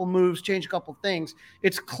 make a couple moves, change a couple things?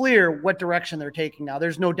 It's clear what direction they're taking now.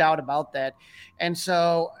 There's no doubt about that. And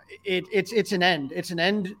so it's an end. It's an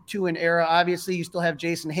end to an era. Obviously, you still have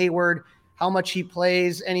Jason Hayward. How much he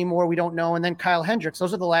plays anymore, we don't know. And then Kyle Hendricks.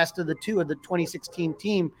 Those are the last of the two of the 2016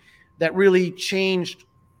 team that really changed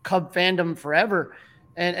Cub fandom forever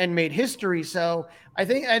and made history. So I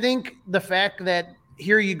think the fact that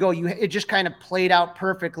here you go, it just kind of played out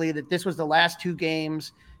perfectly that this was the last two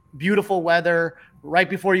games, beautiful weather, right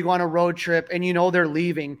before you go on a road trip, and they're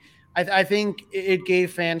leaving. I think it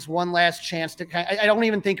gave fans one last chance to I don't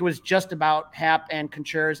even think it was just about Hap and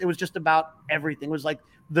Contreras. It was just about everything. It was like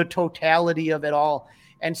the totality of it all,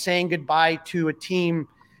 and saying goodbye to a team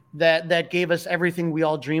that gave us everything we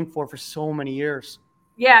all dreamed for so many years.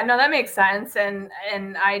 Yeah, no, that makes sense. And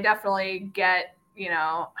I definitely get,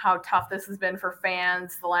 how tough this has been for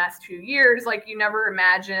fans the last 2 years. Like, you never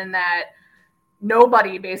imagine that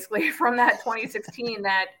nobody basically from that 2016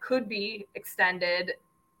 that could be extended,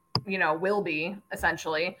 will be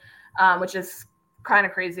essentially, which is kind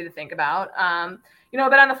of crazy to think about.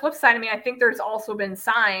 But on the flip side, I think there's also been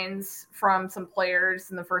signs from some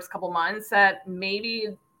players in the first couple months that maybe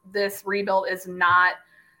this rebuild is not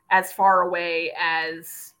as far away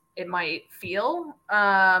as it might feel.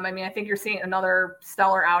 I think you're seeing another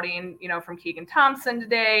stellar outing, from Keegan Thompson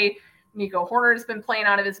today. Nico Horner's been playing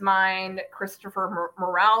out of his mind. Christopher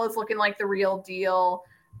Morel is looking like the real deal.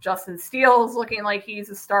 Justin Steele is looking like he's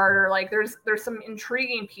a starter. Like there's some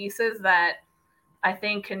intriguing pieces that I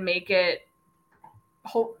think can make it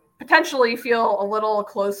potentially feel a little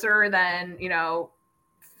closer than,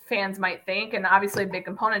 fans might think. And obviously a big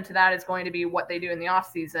component to that is going to be what they do in the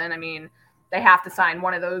offseason. They have to sign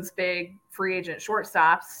one of those big free agent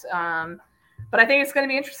shortstops. But I think it's going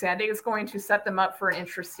to be interesting. I think it's going to set them up for an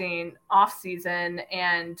interesting offseason.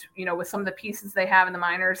 And, with some of the pieces they have in the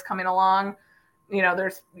minors coming along,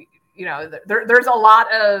 there's a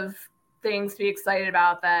lot of things to be excited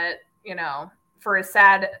about that, for as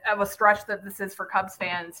sad of a stretch that this is for Cubs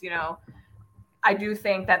fans, I do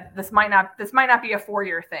think that this might not be a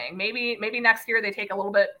 4-year thing. Maybe next year they take a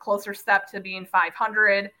little bit closer step to being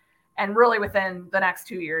 500. And really within the next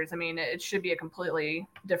 2 years, it should be a completely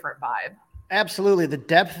different vibe. Absolutely. The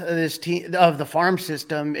depth of this team, of the farm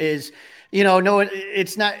system is, no,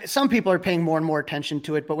 it's not. Some people are paying more and more attention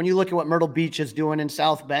to it. But when you look at what Myrtle Beach is doing in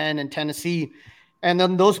South Bend and Tennessee, and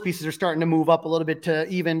then those pieces are starting to move up a little bit to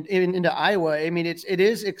even into Iowa. It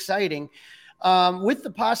is exciting. With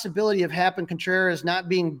the possibility of Hap and Contreras not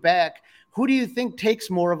being back, who do you think takes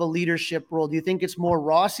more of a leadership role? Do you think it's more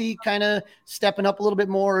Rossi kind of stepping up a little bit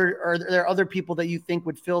more, or are there other people that you think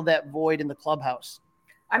would fill that void in the clubhouse?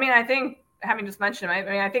 I think, having just mentioned him,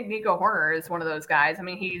 I think Nico Horner is one of those guys.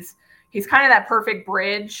 He's kind of that perfect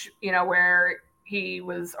bridge, where he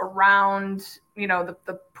was around,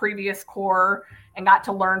 the previous core and got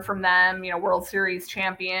to learn from them, World Series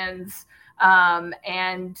champions.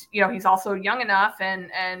 And, he's also young enough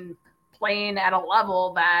and playing at a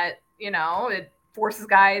level that, it forces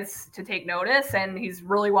guys to take notice, and he's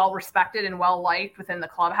really well respected and well liked within the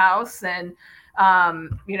clubhouse. And,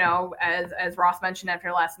 as Ross mentioned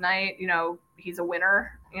after last night, he's a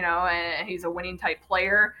winner, and he's a winning type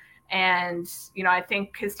player. And, I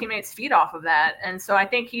think his teammates feed off of that. And so I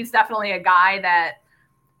think he's definitely a guy that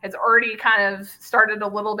has already kind of started a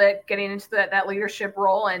little bit getting into that leadership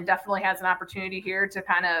role, and definitely has an opportunity here to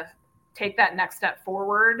kind of take that next step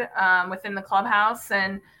forward within the clubhouse.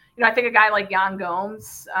 And, I think a guy like Yan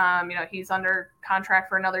Gomes, he's under contract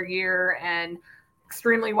for another year, and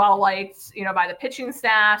extremely well liked, by the pitching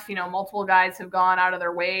staff. Multiple guys have gone out of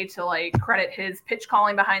their way to like credit his pitch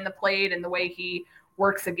calling behind the plate and the way he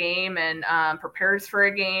works a game and prepares for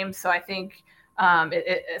a game. So I think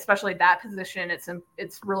especially that position,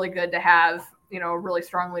 it's really good to have, a really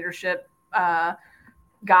strong leadership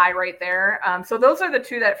guy right there. So those are the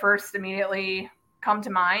two that first immediately come to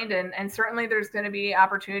mind. And certainly there's going to be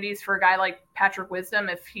opportunities for a guy like Patrick Wisdom,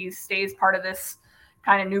 if he stays part of this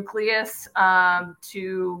kind of nucleus,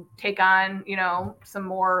 to take on, some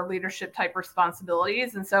more leadership type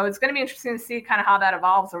responsibilities. And so it's going to be interesting to see kind of how that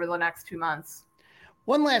evolves over the next 2 months.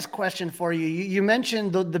 One last question for you. You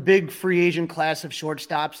mentioned the big free agent class of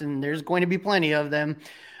shortstops, and there's going to be plenty of them.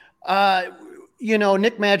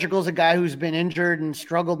 Nick Madrigal's a guy who's been injured and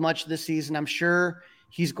struggled much this season. I'm sure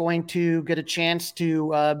he's going to get a chance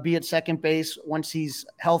to be at second base once he's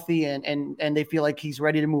healthy and they feel like he's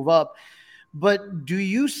ready to move up. But do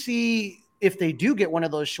you see, if they do get one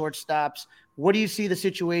of those shortstops, what do you see the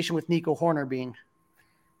situation with Nico Horner being?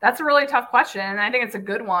 That's a really tough question. I think it's a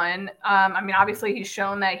good one. Obviously he's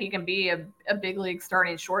shown that he can be a big league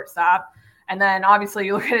starting shortstop. And then obviously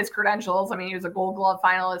you look at his credentials. He was a Gold Glove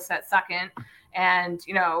finalist at second. And,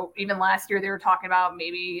 even last year they were talking about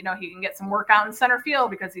maybe, he can get some work out in center field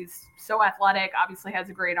because he's so athletic, obviously has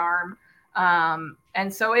a great arm.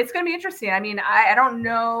 And so it's going to be interesting. I don't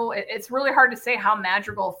know. It's really hard to say how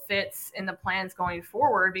Madrigal fits in the plans going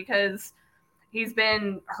forward because he's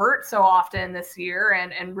been hurt so often this year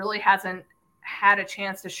and really hasn't had a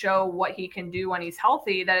chance to show what he can do when he's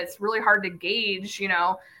healthy, that it's really hard to gauge,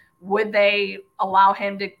 would they allow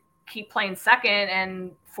him to keep playing second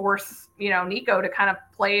and force, Nico to kind of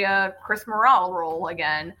play a Chris Morel role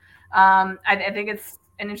again. I think it's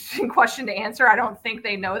an interesting question to answer. I don't think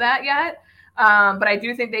they know that yet. But I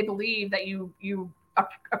do think they believe that you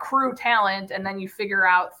accrue talent and then you figure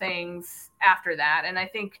out things after that. And I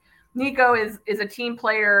think Nico is a team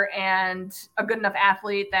player and a good enough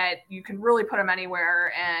athlete that you can really put him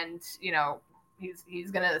anywhere and, he's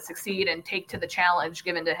going to succeed and take to the challenge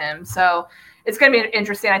given to him. So it's going to be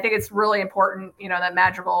interesting. I think it's really important, that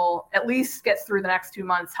Madrigal at least gets through the next 2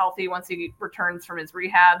 months healthy once he returns from his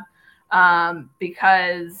rehab.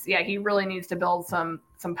 Because he really needs to build some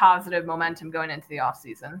positive momentum going into the off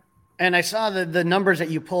season. And I saw the numbers that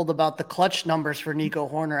you pulled about the clutch numbers for Nico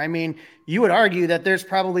Horner. You would argue that there's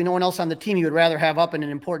probably no one else on the team you would rather have up in an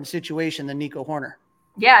important situation than Nico Horner.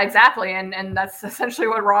 Yeah, exactly. And that's essentially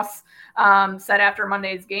what Ross said after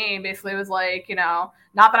Monday's game. Basically, it was like, he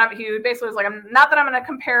basically was like, not that I'm going to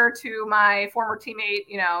compare to my former teammate,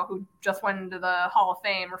 who just went into the Hall of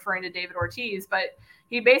Fame, referring to David Ortiz, but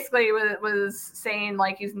he basically was saying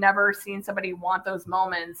like he's never seen somebody want those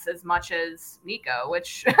moments as much as Nico,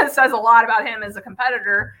 which says a lot about him as a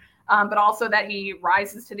competitor, but also that he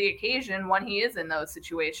rises to the occasion when he is in those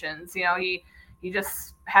situations. He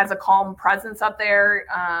just has a calm presence up there.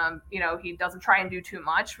 He doesn't try and do too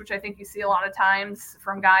much, which I think you see a lot of times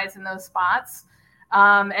from guys in those spots. He's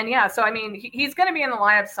going to be in the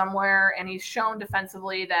lineup somewhere, and he's shown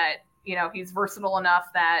defensively that, he's versatile enough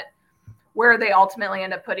that where they ultimately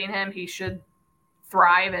end up putting him, he should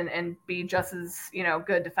thrive and be just as,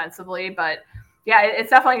 good defensively. But yeah, it's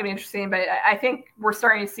definitely gonna be interesting, but I think we're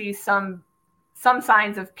starting to see some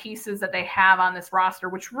signs of pieces that they have on this roster,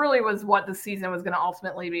 which really was what the season was going to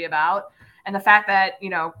ultimately be about. And the fact that,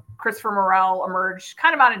 Christopher Morel emerged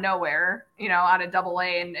kind of out of nowhere, out of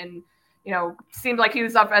Double-A and seemed like he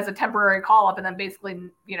was up as a temporary call-up and then basically,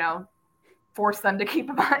 force them to keep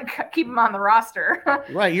him on the roster.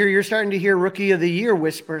 Right. You're starting to hear Rookie of the Year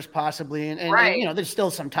whispers possibly. And right. There's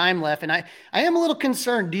still some time left. And I am a little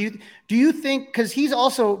concerned. Do you think, because he's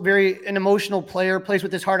also an emotional player, plays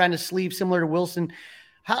with his heart on his sleeve, similar to Wilson.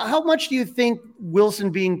 How much do you think Wilson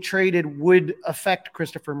being traded would affect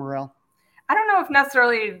Christopher Morel? I don't know if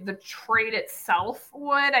necessarily the trade itself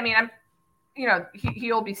would.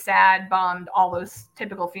 He'll be sad, bummed, all those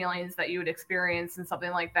typical feelings that you would experience in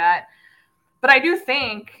something like that. But I do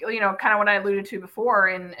think, kind of what I alluded to before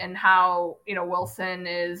and how, Wilson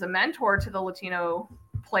is a mentor to the Latino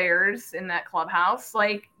players in that clubhouse.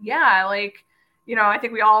 I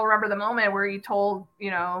think we all remember the moment where he told,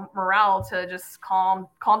 Morel to just calm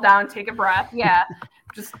down, take a breath. Yeah.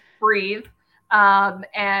 Just breathe. I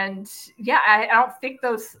don't think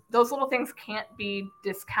those little things can't be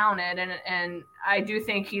discounted. And I do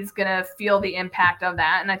think he's going to feel the impact of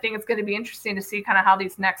that. And I think it's going to be interesting to see kind of how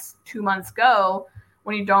these next 2 months go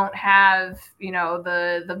when you don't have,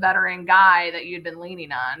 the veteran guy that you'd been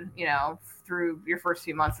leaning on, through your first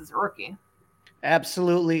few months as a rookie.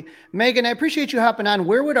 Absolutely. Megan, I appreciate you hopping on.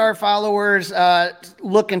 Where would our followers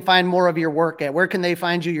look and find more of your work at? Where can they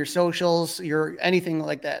find you, your socials, your anything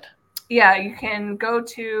like that? Yeah, you can go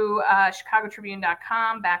to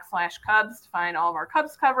chicagotribune.com/Cubs to find all of our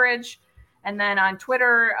Cubs coverage. And then on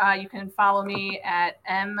Twitter, you can follow me at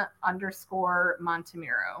M_Montemiro.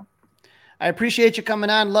 I appreciate you coming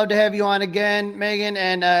on. Love to have you on again, Megan,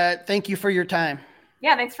 and thank you for your time.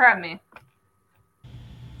 Yeah, thanks for having me.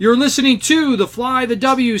 You're listening to the Fly the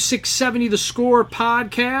W 670 The Score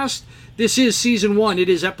podcast. This is season 1. It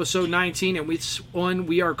is episode 19, and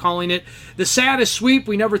we are calling it the Saddest Sweep.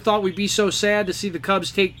 We never thought we'd be so sad to see the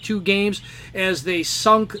Cubs take 2 games as they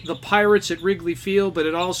sunk the Pirates at Wrigley Field, but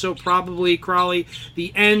it also probably, Crowley,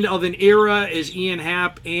 the end of an era as Ian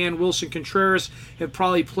Happ and Wilson Contreras have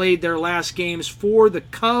probably played their last games for the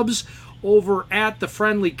Cubs over at the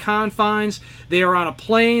friendly confines. They are on a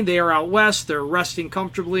plane. They are out west. They're resting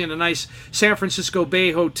comfortably in a nice San Francisco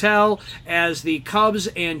Bay hotel as the Cubs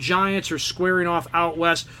and Giants are squaring off out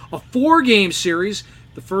west. A 4-game series.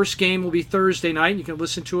 The first game will be Thursday night. You can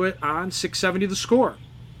listen to it on 670 The Score.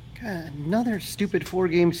 God, another stupid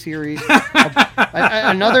 4-game series.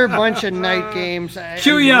 Another bunch of night games.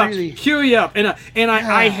 Cue you up. And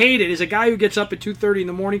I hate it. As a guy who gets up at 2:30 in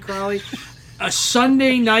the morning, Crowley, a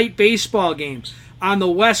Sunday night baseball game on the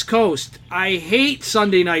West Coast. I hate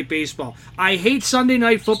Sunday night baseball. I hate Sunday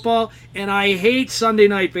night football, and I hate Sunday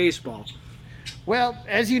night baseball. Well,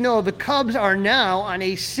 as you know, the Cubs are now on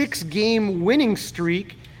a 6-game winning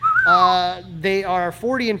streak. They are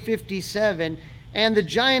 40-57, and the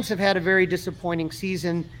Giants have had a very disappointing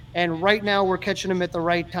season. And right now we're catching them at the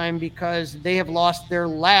right time because they have lost their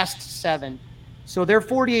last 7. So they're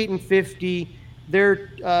 48-50.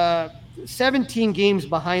 They're 17 games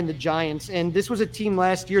behind the Giants, and this was a team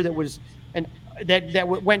last year that was that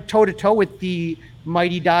went toe-to-toe with the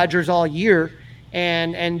mighty Dodgers all year,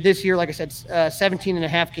 and this year, like I said, 17 and a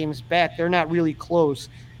half games back. They're not really close.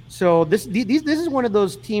 So this is one of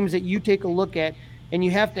those teams that you take a look at, and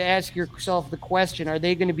you have to ask yourself the question: are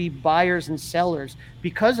they going to be buyers and sellers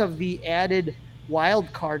because of the added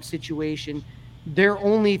wild card situation? They're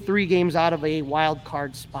only 3 games out of a wild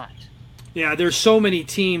card spot. Yeah, there's so many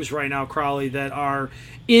teams right now, Crowley, that are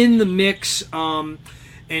in the mix and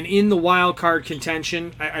in the wild card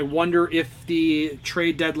contention. I wonder if the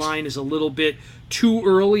trade deadline is a little bit too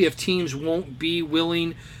early, if teams won't be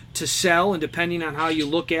willing to sell, and depending on how you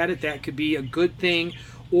look at it, that could be a good thing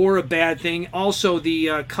or a bad thing. Also,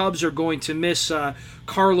 the Cubs are going to miss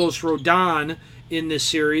Carlos Rodon in this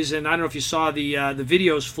series, and I don't know if you saw the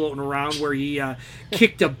videos floating around where he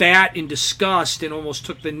kicked a bat in disgust and almost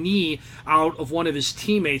took the knee out of one of his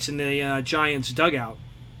teammates in the Giants dugout.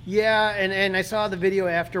 Yeah, and I saw the video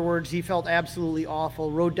afterwards. He felt absolutely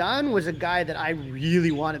awful. Rodon was a guy that I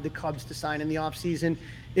really wanted the Cubs to sign in the offseason.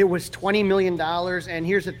 It was $20 million, and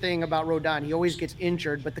here's the thing about Rodon. He always gets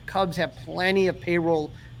injured, but the Cubs have plenty of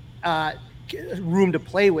payroll room to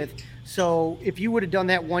play with. So if you would have done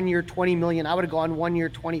that 1 year, $20 million, I would have gone 1 year,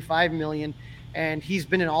 $25 million. And he's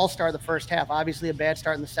been an all-star the first half. Obviously a bad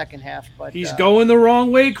start in the second half, but he's going the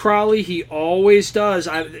wrong way, Crowley. He always does.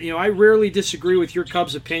 I rarely disagree with your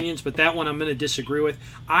Cubs opinions, but that one I'm going to disagree with.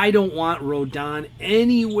 I don't want Rodon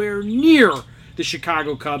anywhere near the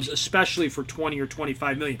Chicago Cubs, especially for 20 or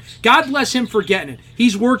 25 million. God bless him for getting it.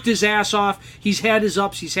 He's worked his ass off. He's had his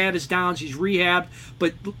ups. He's had his downs. He's rehabbed.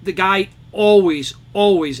 But the guy always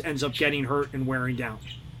ends up getting hurt and wearing down.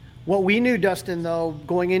 What we knew, Dustin, though,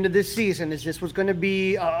 going into this season is this was going to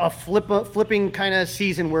be a flipping kind of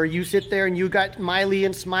season where you sit there and you got Miley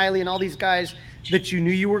and Smiley and all these guys that you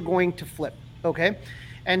knew you were going to flip, okay?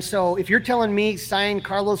 And so if you're telling me sign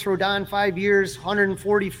Carlos Rodon 5 years,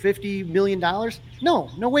 $140-50 million,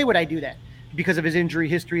 no way would I do that because of his injury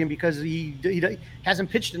history and because he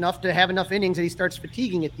hasn't pitched enough to have enough innings and he starts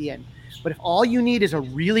fatiguing at the end. But if all you need is a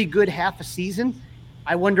really good half a season,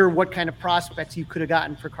 I wonder what kind of prospects you could have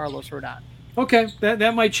gotten for Carlos Rodon. Okay,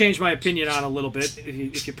 that might change my opinion on a little bit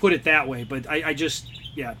if you put it that way. But I just,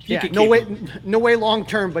 no way long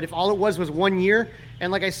term. But if all it was 1 year,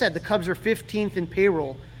 and like I said, the Cubs are 15th in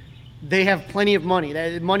payroll, they have plenty of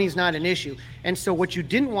money. Money's not an issue. And so what you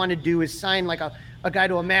didn't want to do is sign like a guy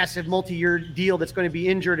to a massive multi-year deal that's going to be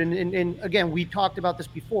injured. And again, we talked about this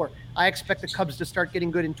before. I expect the Cubs to start getting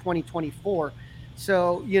good in 2024.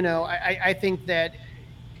 So, I think that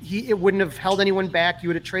it wouldn't have held anyone back. You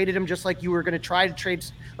would have traded him just like you were going to try to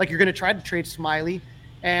trade, Smiley.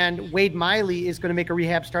 And Wade Miley is going to make a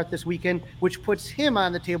rehab start this weekend, which puts him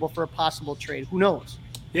on the table for a possible trade. Who knows?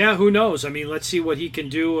 Yeah, who knows? I mean, let's see what he can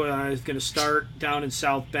do. He's going to start down in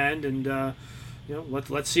South Bend, and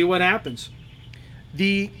let's see what happens.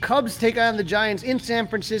 The Cubs take on the Giants in San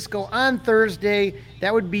Francisco on Thursday.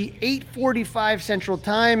 That would be 8:45 Central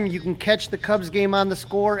Time. You can catch the Cubs game on the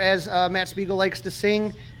Score, as Matt Spiegel likes to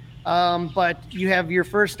sing. But you have your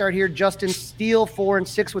first start here, Justin Steele,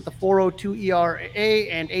 4-6 with a 4.02 ERA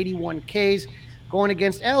and 81 Ks, going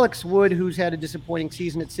against Alex Wood, who's had a disappointing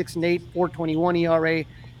season at 6-8, 4.21 ERA,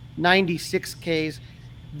 96 Ks.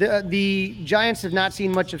 The Giants have not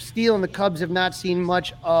seen much of Steele, and the Cubs have not seen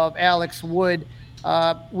much of Alex Wood.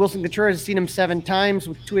 Wilson Contreras has seen him 7 times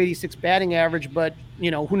with 286 batting average, but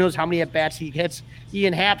who knows how many at bats he hits.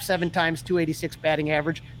 Ian Happ 7 times, 286 batting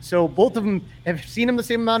average. So both of them have seen him the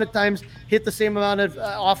same amount of times, hit the same amount of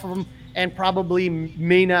off of him, and probably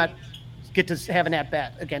may not get to have an at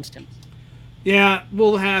bat against him. Yeah,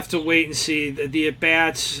 we'll have to wait and see the at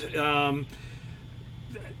bats.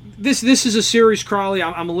 This is a series, Crawley,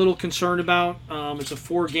 I'm a little concerned about. It's a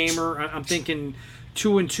 4-gamer. I'm thinking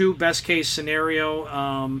 2-2 best case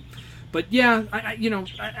scenario. But yeah,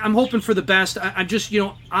 I'm hoping for the best.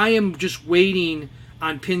 I am just waiting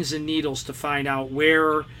on pins and needles to find out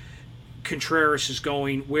where Contreras is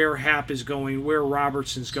going, where Happ is going, where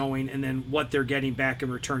Robertson's going, and then what they're getting back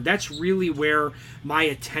in return. That's really where my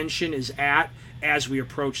attention is at as we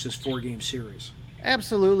approach this 4-game series.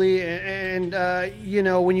 Absolutely. And,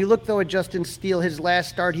 when you look, though, at Justin Steele, his last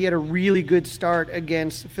start, he had a really good start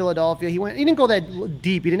against Philadelphia. He didn't go that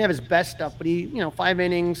deep. He didn't have his best stuff, but 5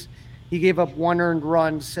 innings, he gave up 1 earned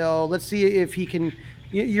run. So let's see if he can.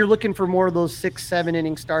 You're looking for more of those 6-7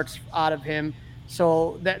 inning starts out of him.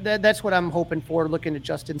 So that's what I'm hoping for, looking at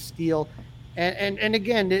Justin Steele. And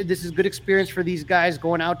again, this is good experience for these guys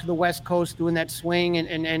going out to the West Coast, doing that swing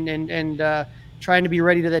and trying to be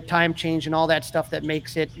ready to that time change and all that stuff that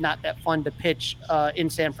makes it not that fun to pitch in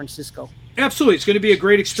San Francisco. Absolutely. It's going to be a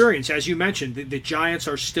great experience. As you mentioned, the Giants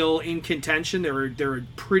are still in contention. They're a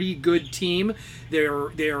pretty good team. They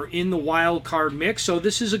are in the wild card mix. So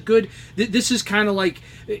this is this is kind of like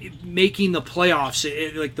making the playoffs,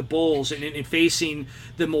 like the Bulls, and facing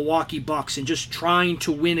the Milwaukee Bucks and just trying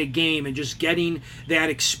to win a game and just getting that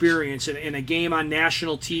experience in a game on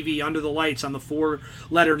national TV under the lights on the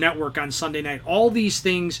 4-letter network on Sunday night. All these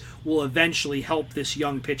things will eventually help this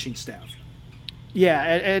young pitching staff. Yeah,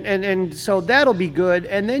 and so that'll be good.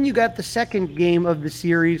 And then you got the second game of the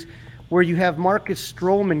series where you have Marcus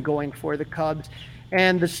Stroman going for the Cubs.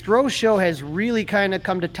 And the Stro show has really kind of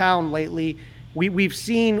come to town lately. We've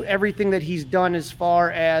seen everything that he's done as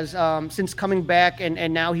far as since coming back,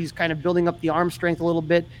 and now he's kind of building up the arm strength a little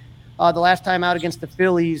bit. The last time out against the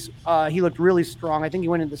Phillies, he looked really strong. I think he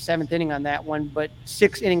went into the 7th inning on that one, but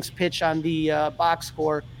 6 innings pitched on the box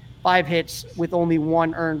score, 5 hits with only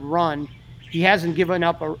 1 earned run. He hasn't given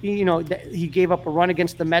up he gave up a run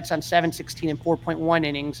against the Mets on 7-16 and 4.1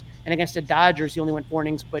 innings. And against the Dodgers, he only went 4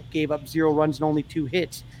 innings, but gave up 0 runs and only 2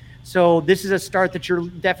 hits. So this is a start that you're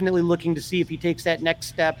definitely looking to see if he takes that next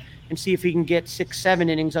step and see if he can get 6-7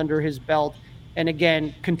 innings under his belt. And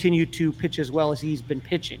again, continue to pitch as well as he's been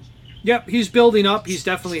pitching. Yep, he's building up. He's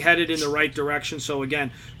definitely headed in the right direction. So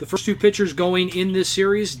again, the first 2 pitchers going in this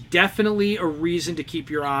series, definitely a reason to keep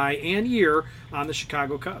your eye and ear on the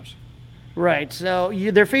Chicago Cubs. Right. So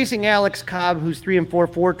they're facing Alex Cobb, who's 3-4,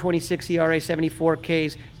 4.26 ERA, 74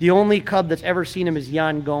 Ks. The only Cub that's ever seen him is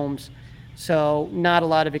Yan Gomes. So not a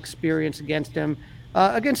lot of experience against him.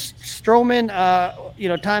 Against Stroman,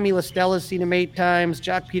 Tommy La Stella's seen him 8 times.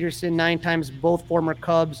 Jock Peterson 9 times, both former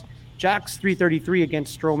Cubs. Jock's 333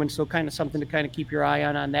 against Stroman, so kind of something to kind of keep your eye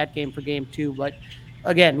on that game for game 2. But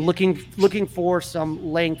again, looking for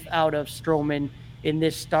some length out of Stroman in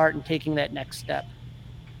this start and taking that next step.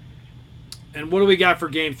 And what do we got for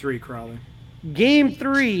Game 3, Crowley? Game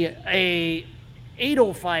 3, a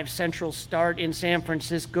 8:05 Central start in San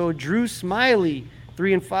Francisco. Drew Smiley,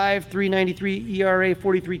 3-5, 3.93 ERA,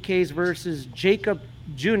 43 Ks versus Jacob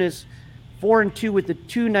Junis, 4-2 with the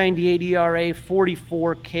 2.98 ERA,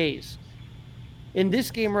 44 Ks. In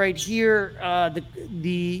this game right here,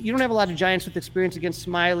 you don't have a lot of Giants with experience against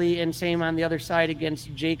Smiley, and same on the other side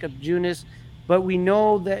against Jacob Junis. But we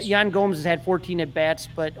know that Yan Gomes has had 14 at-bats,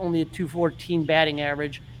 but only a 2.14 batting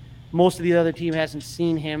average. Most of the other team hasn't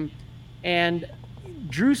seen him. And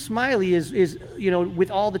Drew Smiley is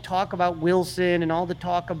with all the talk about Wilson and all the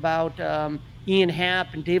talk about Ian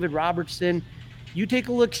Happ and David Robertson, you take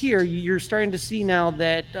a look here, you're starting to see now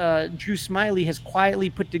that Drew Smiley has quietly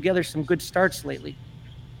put together some good starts lately.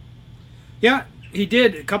 Yeah, he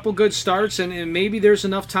did. A couple good starts, and maybe there's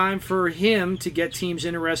enough time for him to get teams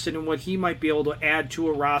interested in what he might be able to add to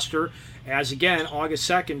a roster. As again, August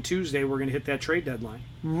 2nd, Tuesday, we're going to hit that trade deadline.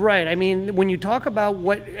 Right. I mean, when you talk about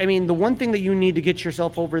the one thing that you need to get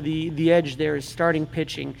yourself over the edge there is starting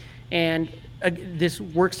pitching. And this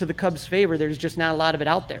works to the Cubs' favor. There's just not a lot of it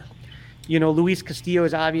out there. Luis Castillo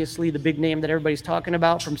is obviously the big name that everybody's talking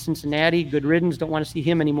about from Cincinnati. Good riddance. Don't want to see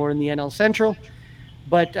him anymore in the NL Central.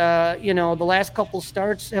 But, the last couple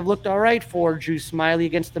starts have looked all right for Drew Smyly.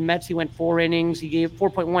 Against the Mets, he went 4 innings. He gave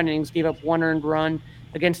 4.1 innings, gave up 1 earned run.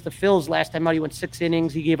 Against the Phils last time out, he went 6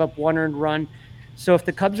 innings. He gave up 1 earned run. So if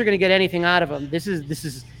the Cubs are going to get anything out of him, this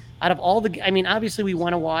is out of all the – obviously we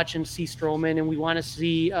want to watch and see Stroman and we want to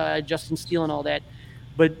see Justin Steele and all that.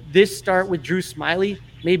 But this start with Drew Smyly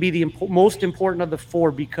may be the most important of the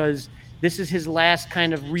 4 because this is his last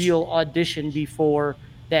kind of real audition before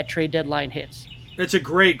that trade deadline hits. That's a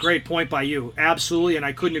great point by you. Absolutely, and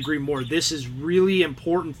I couldn't agree more. This is really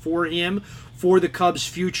important for him, for the Cubs'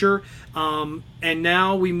 future. And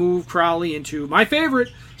now we move Crowley into my favorite,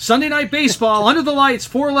 Sunday Night Baseball, Under the Lights,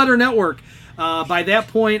 4-letter network. By that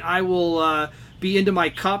point, I will be into my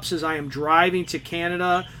cups as I am driving to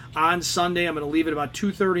Canada on Sunday. I'm going to leave at about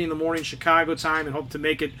 2:30 in the morning Chicago time and hope to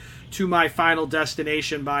make it to my final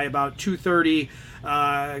destination by about 2:30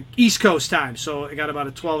 East Coast time. So I got about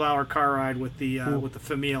a 12-hour car ride with the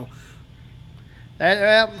famille.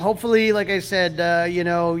 Hopefully, like I said, you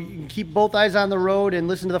can keep both eyes on the road and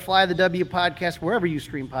listen to the Fly the W podcast wherever you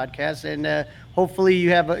stream podcasts, and hopefully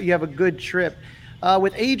you have a good trip.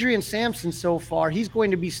 With Adrian Sampson so far, he's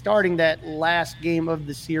going to be starting that last game of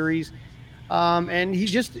the series, and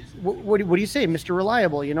he's just what do you say, Mr.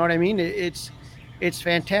 Reliable? You know what I mean? It's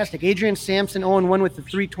fantastic. Adrian Sampson 0-1 with the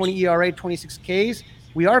 3.20 ERA, 26 Ks.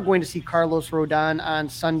 We are going to see Carlos Rodon on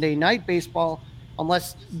Sunday Night Baseball,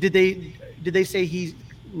 unless did they say he's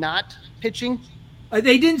not pitching?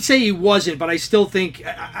 They didn't say he wasn't, but I still think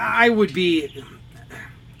I would be.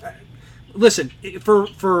 Listen,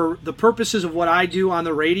 for the purposes of what I do on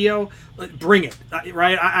the radio, bring it,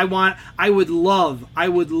 right? I would love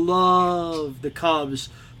the Cubs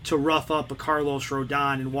to rough up a Carlos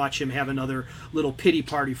Rodon and watch him have another little pity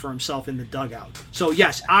party for himself in the dugout. So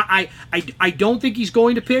yes, I don't think he's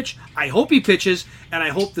going to pitch. I hope he pitches, and I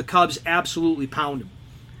hope the Cubs absolutely pound him.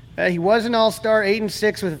 He was an all-star,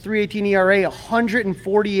 8-6 with a 3.18 ERA,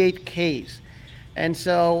 148 Ks. And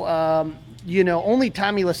so, only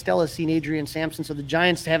Tommy La Stella has seen Adrian Sampson, so the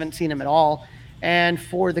Giants haven't seen him at all. And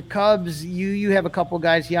for the Cubs, you have a couple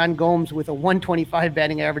guys, Yan Gomes with a 125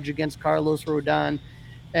 batting average against Carlos Rodon.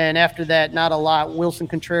 And after that, not a lot. Wilson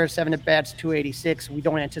Contreras, 7 at-bats, 286. We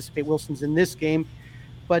don't anticipate Wilson's in this game.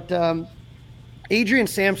 But Adrian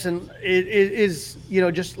Sampson is,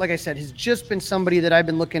 just like I said, has just been somebody that I've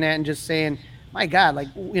been looking at and just saying, my God,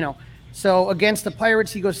 So against the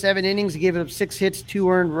Pirates, he goes 7 innings. He gave up 6 hits, 2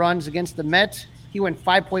 earned runs. Against the Mets, he went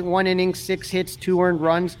 5.1 innings, 6 hits, 2 earned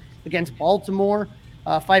runs. Against Baltimore,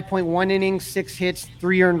 5.1 innings, 6 hits,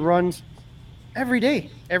 3 earned runs. Every day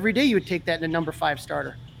you would take that in a number 5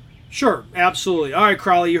 starter. Sure, absolutely. All right,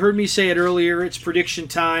 Crowley, you heard me say it earlier. It's prediction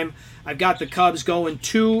time. I've got the Cubs going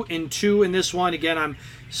 2-2 in this one. Again, I'm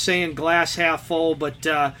saying glass half full, but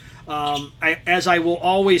as I will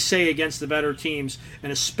always say against the better teams,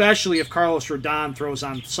 and especially if Carlos Rodon throws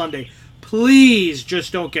on Sunday, please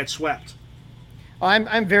just don't get swept.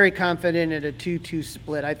 I'm very confident in a 2-2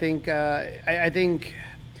 split. I think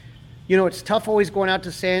it's tough always going out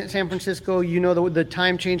to San Francisco. The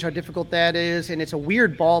time change, how difficult that is, and it's a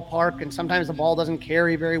weird ballpark, and sometimes the ball doesn't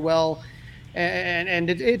carry very well, and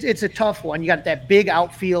it's a tough one. You got that big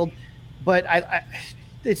outfield, but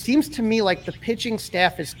it seems to me like the pitching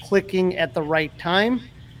staff is clicking at the right time.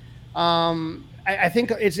 I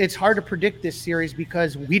think it's hard to predict this series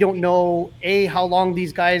because we don't know how long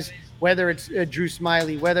these guys, whether it's Drew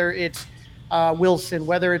Smyly, whether it's Wilson,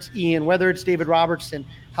 whether it's Ian, whether it's David Robertson,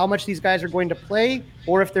 how much these guys are going to play,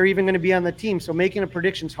 or if they're even going to be on the team. So making a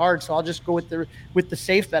prediction's hard. So I'll just go with the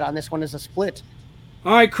safe bet on this one as a split.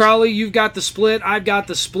 All right, Crowley, you've got the split. I've got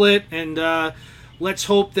the split, and let's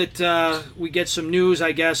hope that we get some news.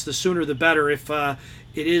 I guess the sooner the better. If it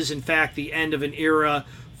is in fact the end of an era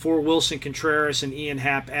for Wilson Contreras and Ian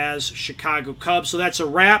Happ as Chicago Cubs. So that's a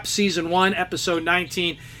wrap. Season 1, episode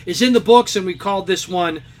 19 is in the books, and we called this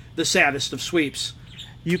one the saddest of sweeps.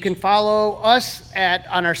 You can follow us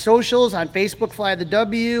on our socials, on Facebook, Fly the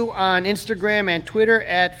W, on Instagram and Twitter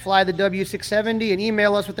at FlyTheW670, and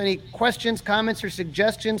email us with any questions, comments, or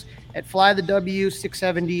suggestions at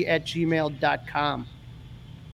flythew670@gmail.com.